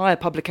the entire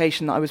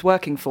publication that I was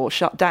working for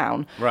shut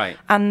down. Right.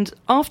 And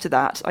after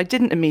that, I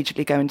didn't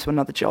immediately go into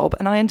another job,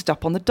 and I ended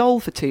up on the dole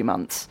for 2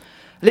 months.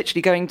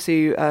 Literally going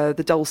to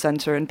the Dole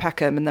Centre in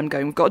Peckham and them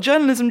going, we've got a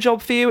journalism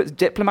job for you. It's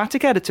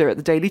diplomatic editor at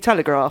the Daily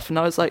Telegraph. And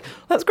I was like,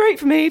 that's great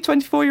for me,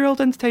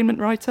 24-year-old entertainment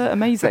writer,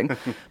 amazing.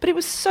 But it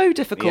was so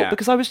difficult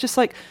because I was just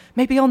like,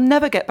 maybe I'll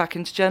never get back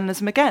into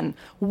journalism again.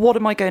 What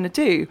am I going to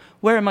do?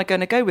 Where am I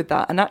going to go with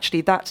that? And actually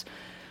that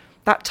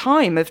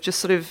time of just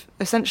sort of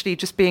essentially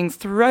just being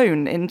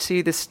thrown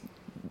into this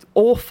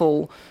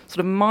awful sort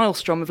of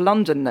maelstrom of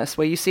Londonness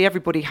where you see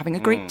everybody having a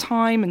great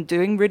time and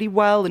doing really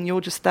well, and you're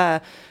just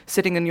there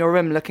sitting in your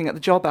room looking at the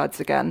job ads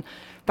again.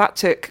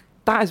 That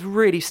has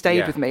really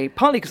stayed with me,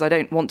 partly because I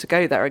don't want to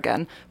go there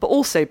again, but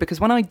also because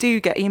when I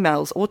do get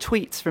emails or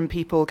tweets from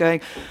people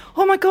going,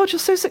 oh my God, you're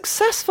so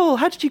successful,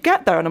 how did you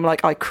get there? And I'm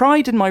like, I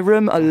cried in my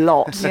room a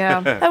lot.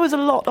 There was a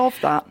lot of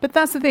that. But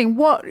that's the thing.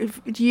 What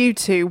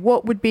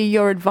would be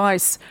your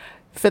advice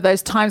for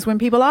those times when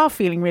people are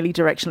feeling really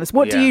directionless?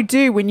 What do you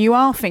do when you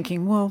are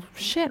thinking, well,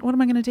 shit, what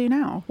am I going to do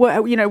now?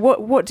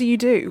 What do you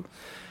do?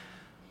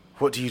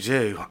 What do you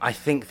do? I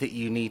think that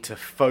you need to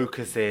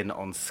focus in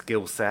on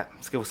skill set.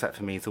 Skill set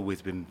for me has always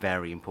been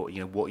very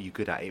important. What are you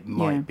good at? It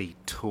might be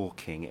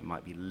talking, it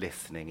might be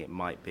listening, it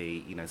might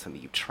be,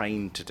 something you've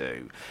trained to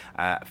do.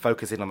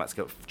 Focus in on that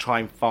skill.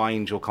 Try and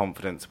find your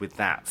confidence with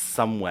that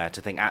somewhere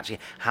to think, actually,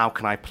 how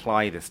can I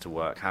apply this to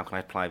work? How can I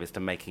apply this to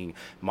making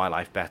my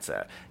life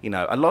better?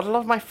 A lot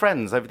of my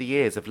friends over the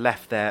years have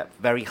left their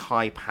very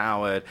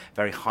high-powered,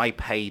 very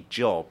high-paid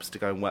jobs to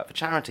go and work for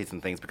charities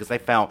and things because they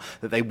felt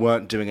that they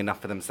weren't doing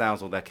enough for themselves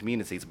or their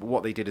communities. But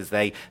what they did is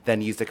they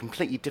then used a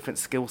completely different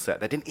skill set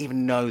they didn't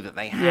even know that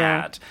they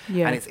had,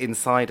 and it's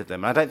inside of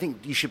them. And I don't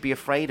think you should be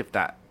afraid of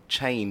that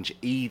change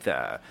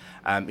either.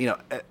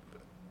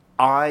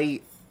 I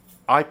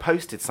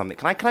posted something.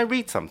 Can I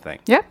read something?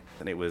 Yeah.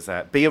 And it was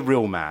be a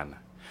real man,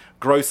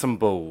 grow some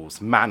balls,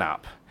 man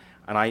up.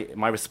 And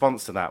my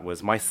response to that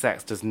was, my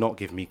sex does not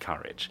give me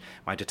courage.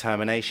 My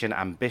determination,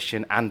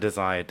 ambition, and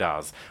desire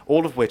does,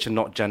 all of which are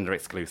not gender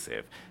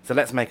exclusive. So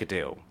let's make a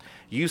deal.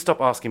 You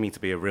stop asking me to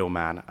be a real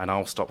man, and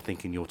I'll stop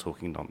thinking you're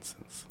talking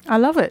nonsense. I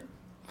love it.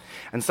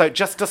 And so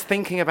just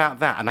thinking about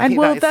that. And I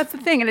think that's the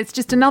thing. And it's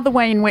just another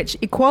way in which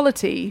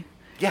equality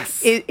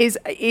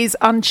is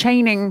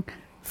unchaining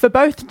for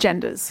both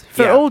genders,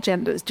 for all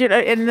genders.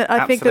 And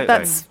I think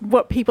that's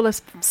what people are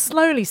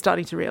slowly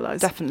starting to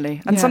realise.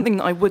 Definitely. And something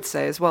that I would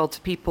say as well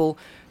to people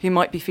who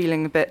might be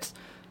feeling a bit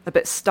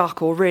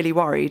stuck or really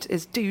worried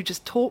is do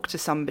just talk to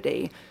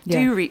somebody.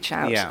 Do reach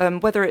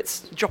out. Whether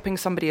it's dropping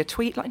somebody a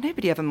tweet, like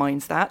nobody ever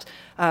minds that,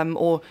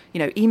 or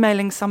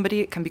emailing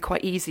somebody. It can be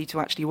quite easy to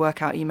actually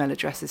work out email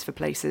addresses for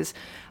places.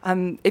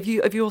 If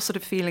you're sort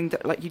of feeling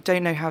that like you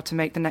don't know how to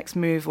make the next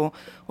move or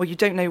you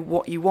don't know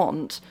what you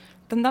want,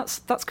 then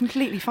that's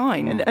completely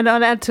fine. And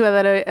I'll add to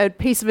that a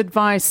piece of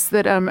advice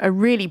that a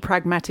really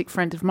pragmatic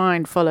friend of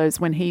mine follows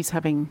when he's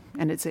having,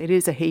 and it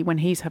is a he, when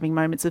he's having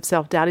moments of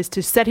self-doubt, is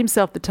to set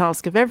himself the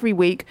task of every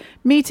week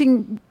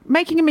making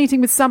a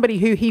meeting with somebody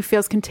who he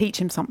feels can teach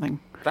him something.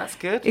 That's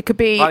good. It could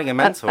be finding a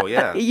mentor,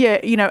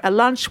 a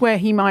lunch where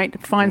he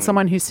might find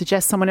someone who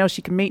suggests someone else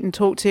you can meet and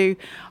talk to.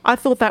 I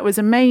thought that was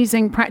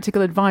amazing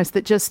practical advice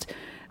that just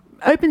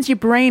opens your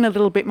brain a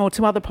little bit more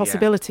to other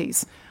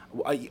possibilities.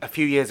 A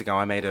few years ago,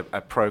 I made a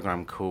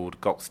program called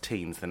Gox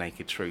Teens, The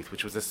Naked Truth,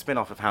 which was a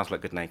spin-off of How to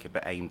Look Good Naked,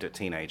 but aimed at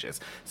teenagers.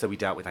 So we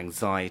dealt with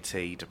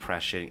anxiety,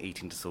 depression,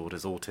 eating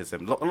disorders,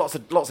 autism,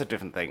 lots of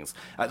different things.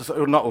 Not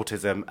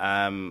autism.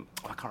 I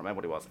can't remember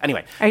what it was.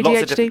 Anyway, ADHD?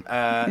 lots of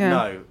different.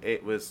 No,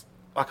 it was.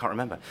 I can't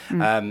remember.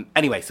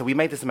 Anyway, so we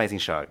made this amazing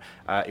show.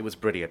 It was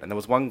brilliant. And there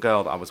was one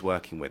girl that I was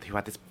working with who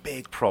had this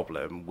big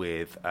problem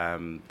with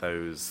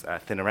those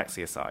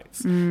thinnorexia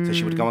sites. So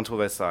she would go onto all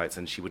those sites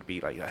and she would be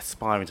like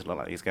aspiring to look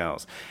like these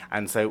girls.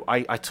 And so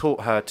I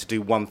taught her to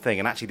do one thing.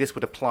 And actually this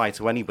would apply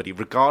to anybody,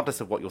 regardless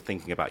of what you're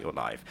thinking about your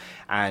life.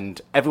 And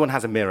everyone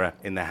has a mirror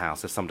in their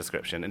house of some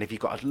description. And if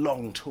you've got a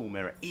long, tall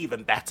mirror,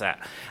 even better.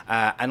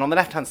 And on the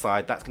left-hand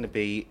side, that's going to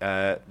be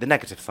the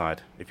negative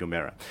side of your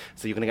mirror.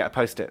 So you're going to get a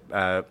Post-it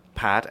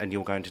pad, and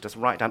you're going to just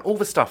write down all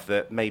the stuff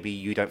that maybe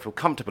you don't feel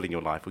comfortable in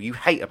your life, or you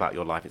hate about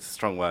your life. It's a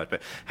strong word,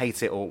 but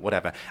hate it or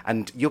whatever.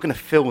 And you're going to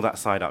fill that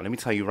side up. Let me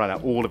tell you right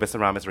now, all of us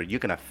around this room, you're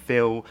going to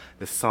fill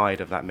the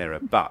side of that mirror.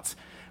 But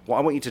what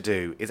I want you to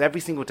do is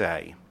every single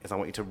day is I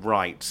want you to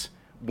write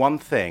one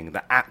thing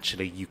that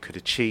actually you could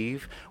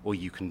achieve, or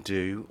you can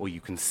do, or you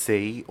can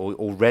see, or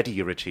already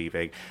you're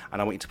achieving,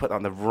 and I want you to put that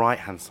on the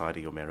right-hand side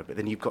of your mirror, but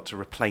then you've got to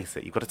replace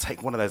it. You've got to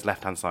take one of those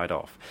left-hand side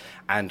off,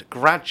 and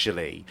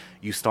gradually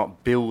you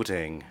start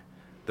building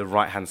the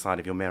right-hand side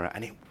of your mirror,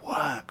 and it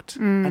worked.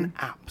 An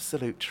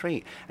absolute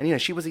treat. And, you know,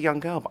 she was a young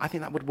girl, but I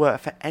think that would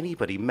work for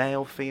anybody,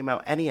 male,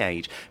 female, any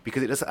age,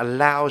 because it just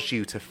allows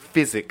you to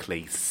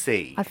physically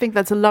see. I think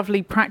that's a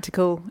lovely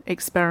practical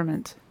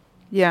experiment.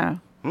 Yeah.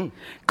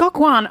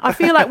 Gok-Wan, I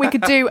feel like we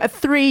could do a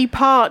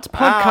 3-part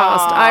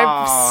podcast.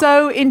 I've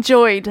so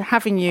enjoyed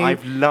having you.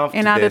 I've loved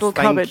in our this. little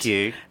cupboard. Thank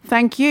you.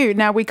 Thank you.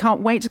 Now we can't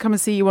wait to come and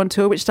see you on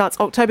tour, which starts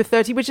October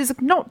 30, which is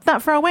not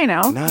that far away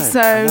now. No, so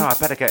I know. I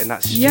better get in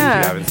that studio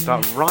and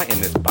start writing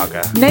this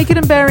bugger. Naked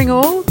and Bearing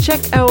All. Check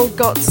Elle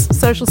Gott's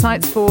social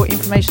sites for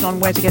information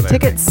on where to get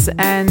tickets,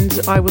 and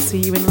I will see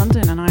you in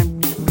London. And I'm,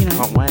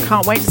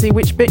 can't wait to see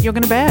which bit you're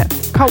going to bear.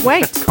 Can't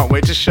wait. Can't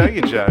wait to show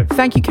you, Joe.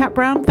 Thank you, Kat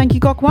Brown. Thank you,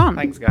 Gok-Wan.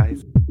 Thanks,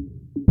 guys.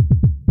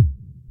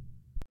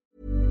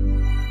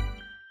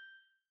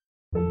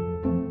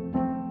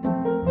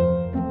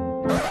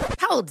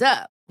 Hold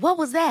up. What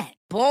was that?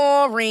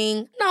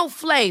 Boring. No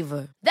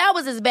flavor. That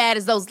was as bad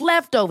as those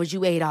leftovers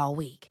you ate all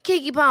week.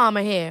 Keke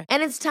Palmer here.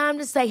 And it's time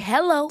to say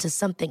hello to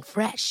something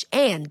fresh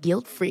and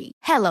guilt-free.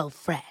 Hello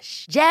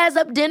Fresh. Jazz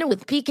up dinner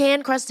with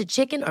pecan-crusted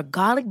chicken or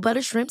garlic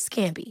butter shrimp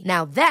scampi.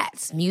 Now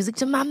that's music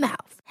to my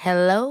mouth.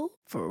 Hello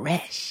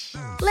Fresh.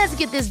 Let's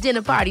get this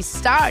dinner party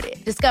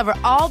started. Discover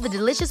all the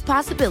delicious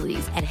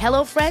possibilities at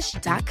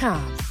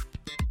HelloFresh.com.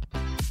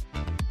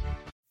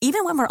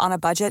 Even when we're on a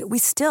budget, we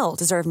still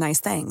deserve nice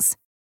things.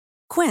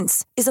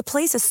 Quince is a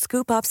place to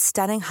scoop up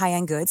stunning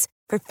high-end goods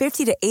for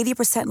 50 to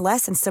 80%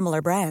 less than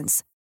similar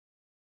brands.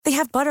 They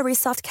have buttery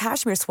soft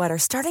cashmere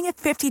sweaters starting at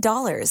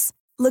 $50,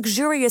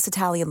 luxurious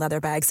Italian leather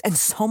bags, and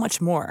so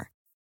much more.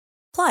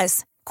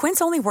 Plus,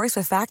 Quince only works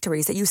with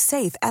factories that use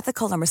safe,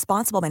 ethical, and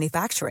responsible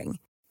manufacturing.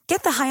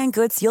 Get the high-end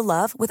goods you'll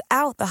love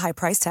without the high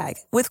price tag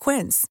with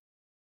Quince.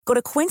 Go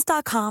to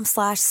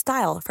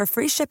quince.com/style for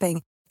free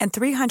shipping and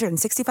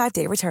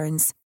 365-day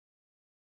returns.